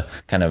 is the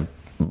kind of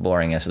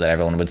boring answer that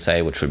everyone would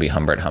say, which would be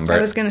Humbert Humbert.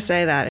 I was going to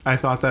say that. I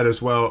thought that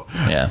as well.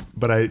 Yeah.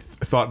 But I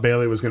thought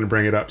Bailey was going to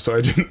bring it up, so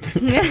I didn't.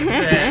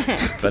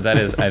 But that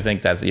is, I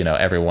think that's,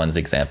 everyone's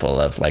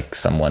example of like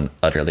someone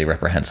utterly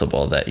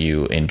reprehensible that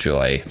you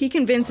enjoy. He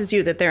convinces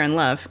you that they're in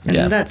love,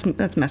 and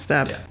that's messed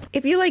up. Yeah.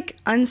 If you like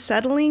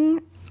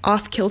unsettling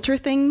off-kilter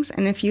things,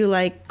 and if you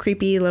like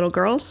creepy little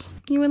girls,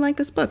 you would like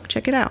this book.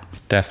 Check it out.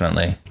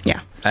 Definitely.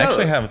 Yeah. I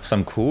actually have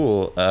some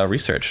cool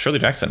research. Shirley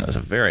Jackson is a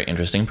very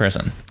interesting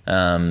person.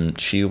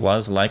 She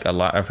was like a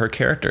lot of her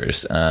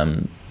characters,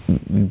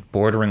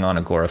 bordering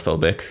on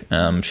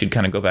agoraphobic. She'd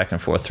kind of go back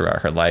and forth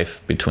throughout her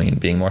life between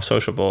being more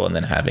sociable and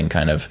then having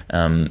kind of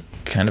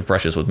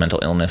brushes with mental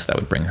illness that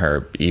would bring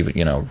her even,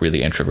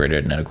 really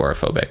introverted and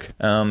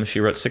agoraphobic. She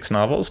wrote 6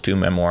 novels, 2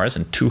 memoirs,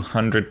 and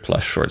 200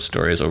 plus short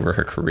stories over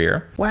her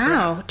career.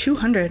 Wow,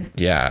 200.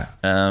 Yeah.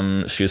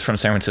 She was from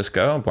San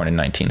Francisco, born in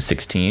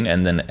 1916,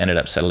 and then ended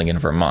up settling in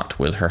Vermont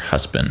with her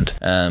husband.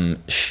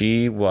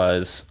 She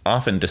was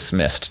often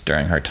dismissed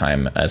during her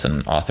time as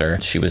an author.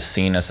 She was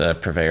seen as a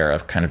purveyor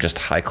of kind of just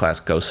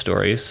high-class ghost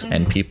stories,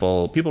 and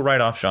people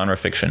write off genre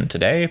fiction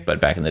today, but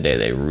back in the day,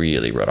 they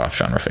really wrote off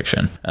genre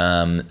fiction.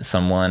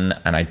 Someone,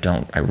 and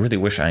I really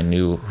wish I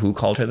knew who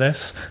called her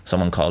this.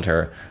 Someone called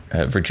her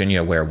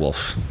Virginia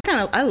Werewolf.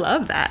 I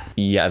love that.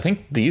 Yeah, I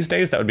think these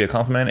days that would be a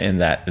compliment, in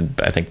that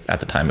I think at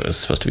the time it was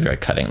supposed to be very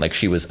cutting. Like,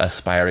 she was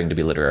aspiring to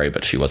be literary,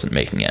 but she wasn't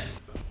making it.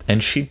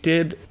 And she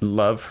did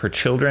love her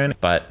children,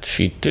 but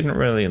she didn't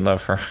really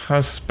love her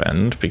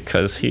husband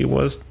because he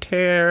was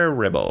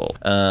terrible.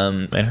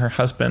 And her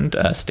husband,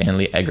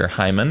 Stanley Edgar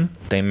Hyman,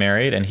 they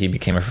married, and he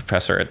became a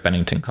professor at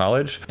Bennington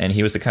College. And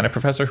he was the kind of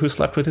professor who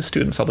slept with his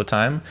students all the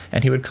time.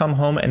 And he would come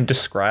home and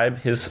describe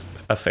his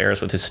affairs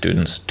with his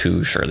students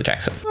to Shirley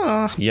Jackson.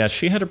 Aww. Yeah,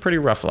 she had a pretty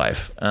rough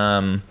life.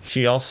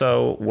 She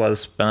also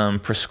was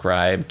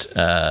prescribed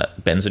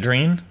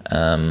Benzedrine,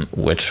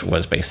 which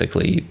was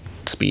basically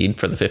speed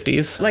for the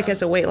 50s. Like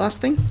as a weight loss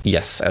thing?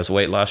 Yes, as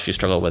weight loss. She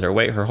struggled with her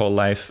weight her whole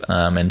life,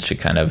 and she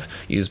kind of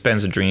used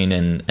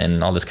Benzedrine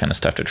and all this kind of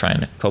stuff to try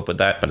and cope with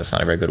that, but it's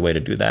not a very good way to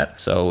do that.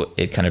 So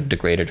it kind of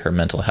degraded her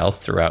mental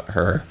health throughout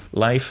her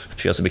life.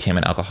 She also became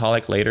an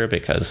alcoholic later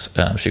because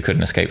she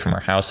couldn't escape from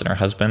her house and her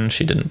husband.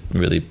 She didn't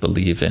really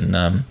believe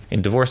in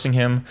divorcing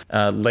him.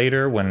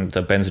 Later, when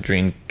the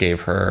Benzedrine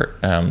gave her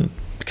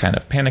kind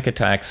of panic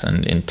attacks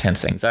and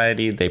intense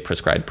anxiety, they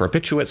prescribed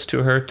barbiturates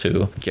to her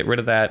to get rid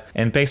of that.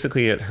 And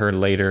basically at her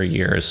later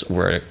years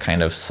were a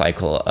kind of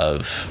cycle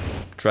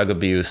of drug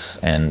abuse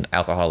and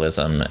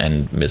alcoholism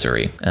and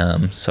misery.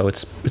 So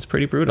it's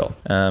pretty brutal.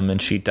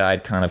 And she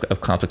died kind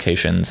of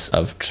complications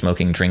of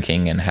smoking,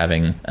 drinking, and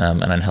having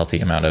an unhealthy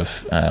amount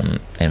of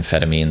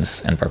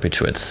amphetamines and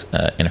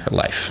barbiturates in her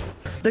life.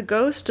 The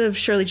ghost of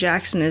Shirley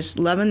Jackson is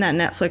loving that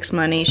Netflix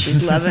money.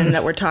 She's loving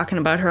that we're talking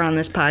about her on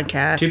this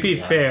podcast. To be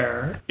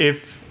fair,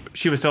 if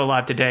she was still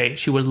alive today,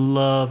 she would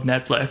love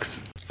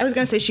Netflix. I was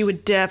going to say she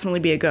would definitely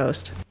be a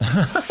ghost.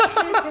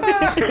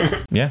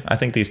 Yeah, I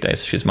think these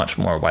days she's much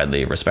more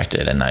widely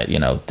respected, and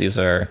this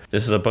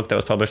is a book that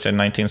was published in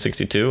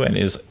 1962 and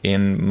is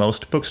in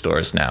most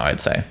bookstores now, I'd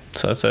say.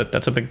 So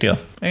that's a big deal.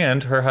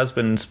 And her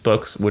husband's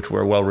books, which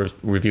were well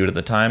reviewed at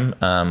the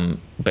time,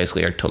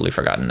 basically are totally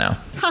forgotten now.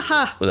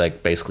 Haha.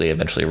 Like basically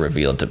eventually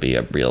revealed to be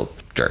a real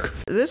jerk.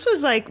 This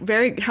was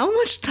how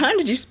much time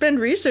did you spend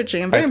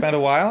researching? I spent a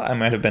while. I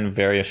might have been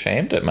very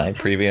ashamed at my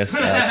previous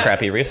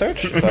crappy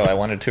research, so I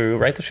wanted to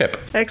right the ship.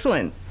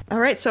 Excellent. All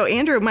right, so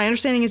Andrew, my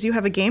understanding is you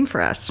have a game for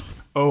us.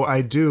 Oh,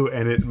 I do,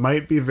 and it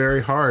might be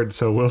very hard,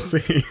 so we'll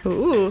see.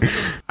 Ooh.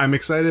 I'm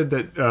excited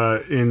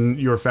that in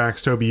your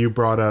facts, Toby, you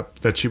brought up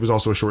that she was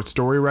also a short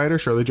story writer,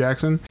 Shirley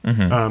Jackson,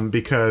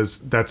 because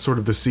that's sort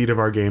of the seed of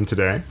our game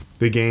today.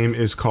 The game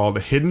is called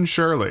Hidden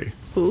Shirley.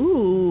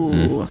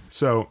 Ooh.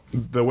 So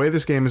the way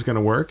this game is going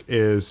to work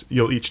is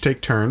you'll each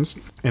take turns,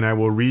 and I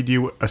will read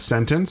you a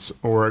sentence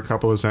or a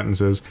couple of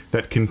sentences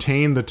that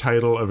contain the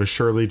title of a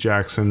Shirley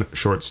Jackson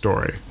short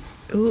story.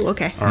 Ooh,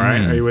 okay. All right,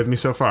 are you with me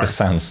so far? This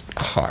sounds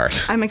hard.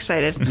 I'm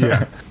excited.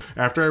 Yeah.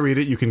 After I read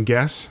it, you can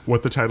guess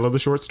what the title of the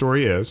short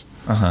story is.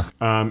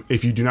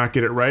 If you do not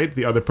get it right,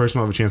 the other person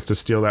will have a chance to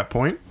steal that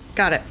point.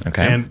 Got it.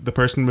 Okay. And the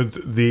person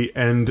with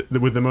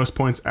the most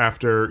points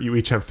after you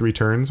each have 3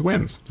 turns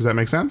wins. Does that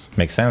make sense?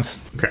 Makes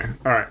sense. Okay.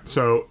 All right.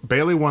 So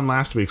Bailey won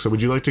last week. So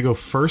would you like to go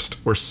first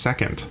or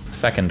second?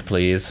 Second,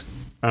 please.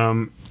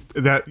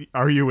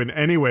 Are you in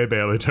any way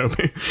Bailey,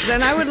 Toby?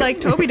 Then I would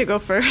like Toby to go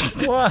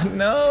first. What?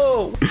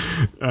 No.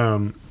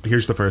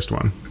 Here's the first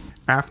one.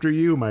 After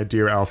you, my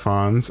dear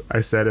Alphonse,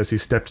 I said as he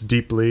stepped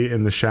deeply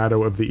in the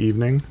shadow of the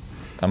evening.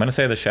 I'm going to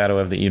say the shadow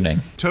of the evening.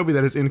 Toby,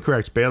 that is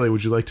incorrect. Bailey,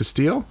 would you like to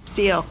steal?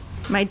 Steal.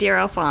 My dear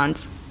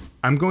Alphonse.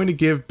 I'm going to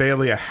give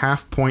Bailey a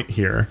half point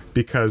here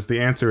because the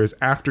answer is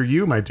after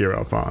you, my dear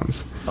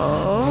Alphonse.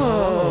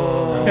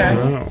 Oh. Okay.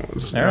 Oh,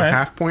 so All right.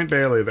 Half point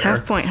Bailey there.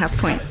 Half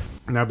point.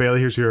 Now,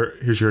 Bailey, here's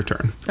your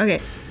turn. Okay.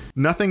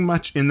 Nothing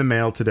much in the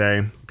mail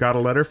today. Got a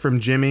letter from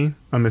Jimmy,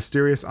 a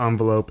mysterious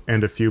envelope,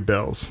 and a few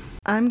bills.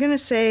 I'm going to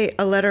say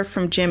a letter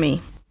from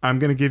Jimmy. I'm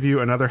going to give you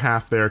another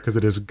half there because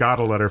it is got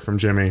a letter from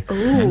Jimmy.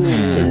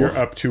 Ooh. So you're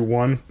up to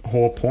 1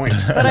 whole point.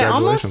 But I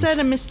almost said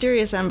a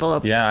mysterious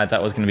envelope. Yeah, I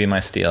thought was going to be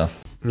my steal.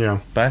 Yeah.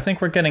 But I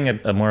think we're getting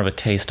a more of a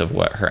taste of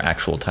what her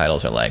actual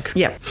titles are like.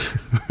 Yep.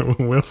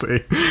 We'll see.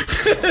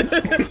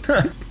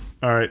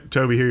 All right,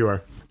 Toby, here you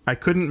are. I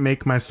couldn't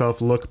make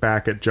myself look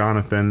back at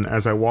Jonathan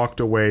as I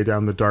walked away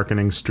down the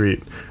darkening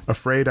street,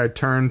 afraid I'd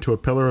turn to a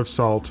pillar of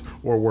salt,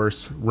 or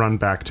worse, run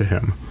back to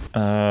him.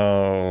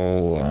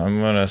 Oh, I'm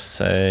going to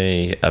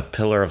say A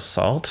Pillar of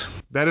Salt.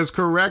 That is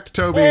correct,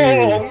 Toby.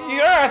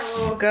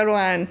 Yes! Good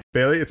one.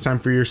 Bailey, it's time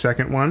for your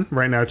second one.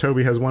 Right now,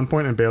 Toby has 1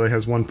 point and Bailey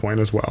has 1 point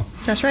as well.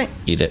 That's right.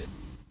 Eat it.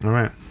 All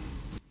right.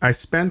 I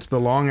spent the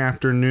long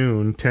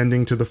afternoon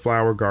tending to the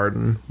flower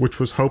garden, which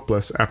was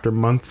hopeless after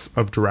months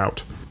of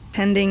drought.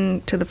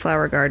 Tending to the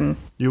flower garden.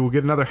 You will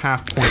get another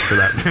half point for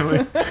that,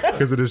 Bailey,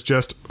 because it is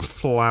just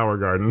flower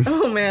garden.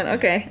 Oh, man.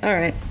 Okay. All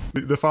right.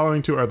 The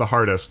following two are the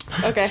hardest.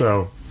 Okay.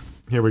 So,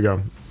 here we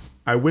go.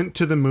 I went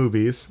to the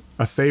movies,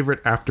 a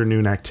favorite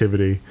afternoon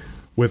activity,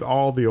 with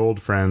all the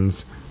old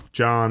friends,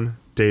 John,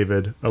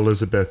 David,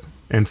 Elizabeth,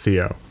 and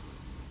Theo.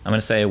 I'm going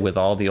to say With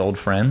All the Old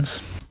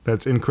Friends.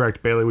 That's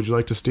incorrect. Bailey, would you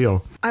like to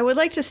steal? I would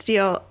like to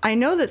steal. I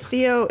know that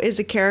Theo is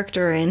a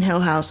character in Hill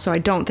House, so I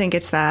don't think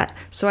it's that.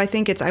 So I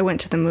think it's I went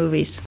to the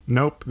movies.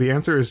 Nope. The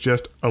answer is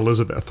just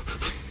Elizabeth.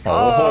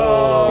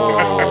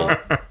 Oh.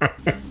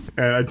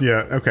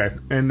 Yeah, okay.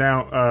 And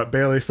now,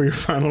 Bailey, for your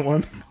final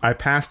one. I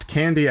passed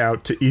candy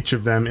out to each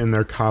of them in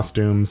their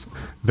costumes.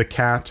 The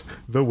cat,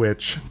 the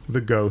witch,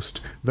 the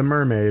ghost, the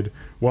mermaid,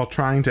 while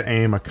trying to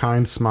aim a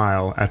kind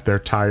smile at their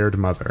tired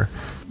mother.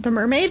 The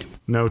mermaid?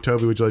 No,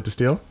 Toby, would you like to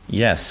steal?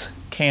 Yes,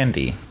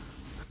 Candy.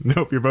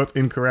 Nope, you're both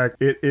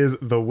incorrect. It is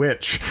the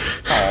witch.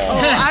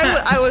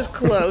 Oh, I was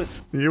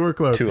close. You were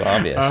close. Too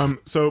obvious.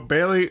 So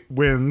Bailey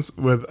wins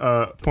with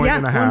a point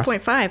and a half.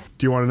 1.5.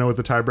 Do you want to know what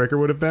the tiebreaker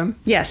would have been?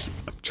 Yes.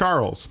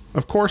 Charles.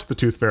 Of course the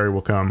Tooth Fairy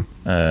will come.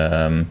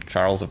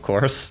 Charles, of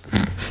course.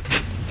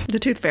 The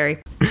Tooth Fairy.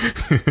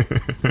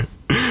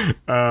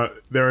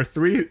 There are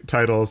 3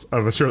 titles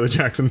of a Shirley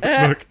Jackson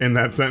book in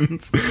that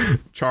sentence.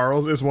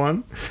 Charles is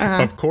one,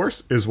 of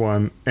course is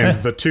one,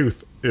 and the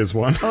Tooth is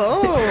one.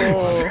 Oh.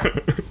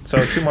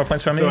 So 2 more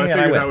points from me, So I and I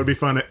figured win. that would be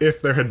fun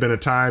if there had been a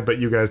tie, but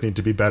you guys need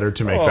to be better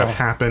to make that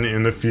happen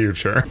in the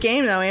future.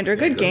 Game, though, Andrew.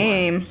 Good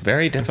game.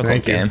 Very difficult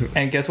Thank you. game.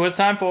 And guess what it's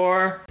time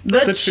for?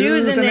 The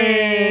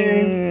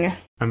Choosening.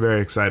 I'm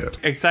very excited.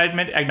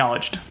 Excitement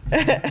acknowledged.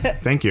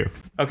 Thank you.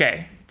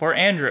 Okay, for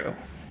Andrew,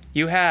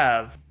 you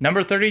have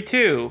number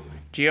 32,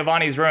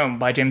 Giovanni's Room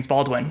by James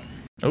Baldwin.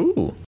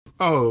 Ooh.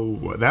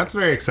 Oh, that's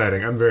very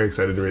exciting. I'm very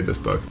excited to read this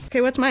book.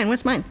 Okay, what's mine?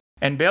 What's mine?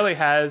 And Bailey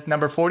has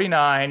number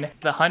 49,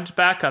 The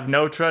Hunchback of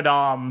Notre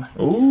Dame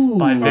Ooh.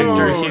 by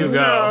Victor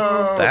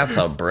Hugo. That's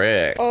a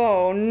brick.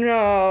 Oh,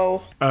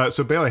 no.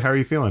 So Bailey, how are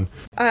you feeling?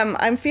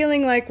 I'm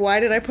feeling like,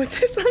 why did I put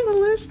this on the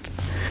list?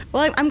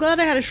 Well, I'm glad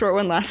I had a short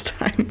one last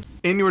time.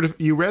 And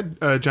you read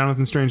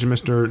Jonathan Strange and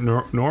Mr.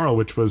 Norrell,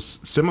 which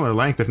was similar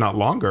length, if not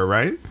longer,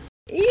 right?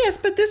 Yes,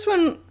 but this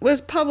one was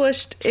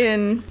published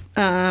in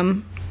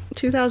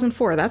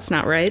 2004. That's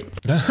not right.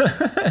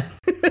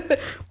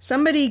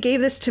 Somebody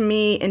gave this to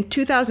me in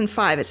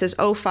 2005. It says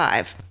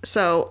 05.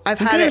 So I've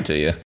had it. To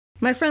you.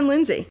 My friend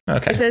Lindsay.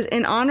 Okay. It says,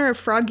 in honor of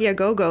Froggy a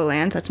Go-Go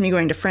Land, that's me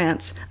going to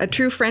France, a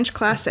true French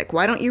classic.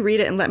 Why don't you read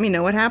it and let me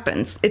know what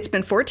happens? It's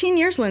been 14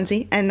 years,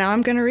 Lindsay, and now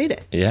I'm going to read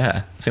it.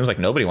 Yeah. Seems like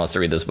nobody wants to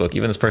read this book.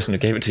 Even this person who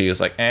gave it to you is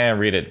like,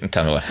 read it and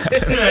tell me what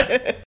happens.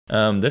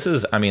 This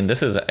is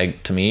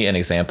to me an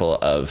example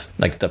of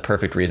like the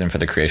perfect reason for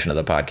the creation of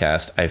the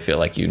podcast. I feel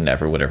like you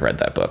never would have read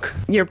that book.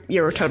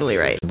 You're totally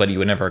right. But you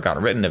would never have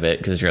gotten written of it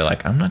because you're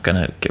like, I'm not going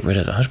to get rid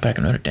of the Hunchback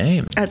of Notre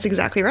Dame. That's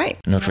exactly right.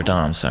 Notre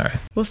Dame, sorry.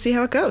 We'll see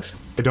how it goes.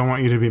 I don't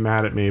want you to be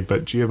mad at me,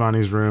 but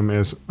Giovanni's Room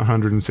is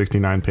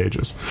 169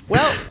 pages.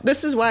 Well,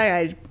 this is why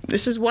I'm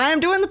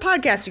doing the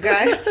podcast, you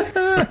guys.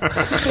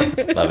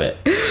 Love it.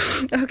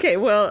 Okay,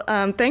 well,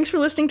 thanks for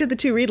listening to The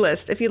To Read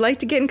List. If you'd like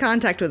to get in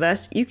contact with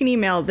us, you can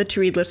email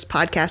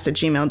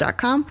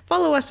thetworeadlistpodcast@gmail.com.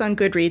 Follow us on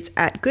Goodreads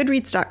at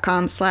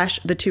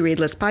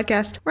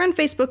goodreads.com/thetworeadlistpodcast. We're on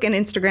Facebook and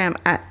Instagram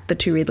at The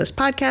To Read List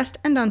Podcast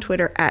and on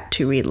Twitter at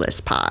To Read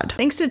List Pod.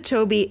 Thanks to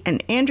Toby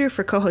and Andrew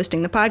for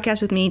co-hosting the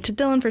podcast with me, to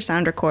Dylan for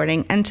sound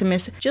recording, and to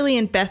Miss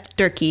Jillian Beth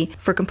Durkee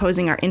for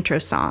composing our intro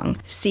song.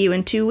 See you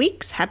in 2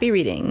 weeks. Happy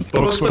reading.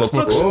 Books.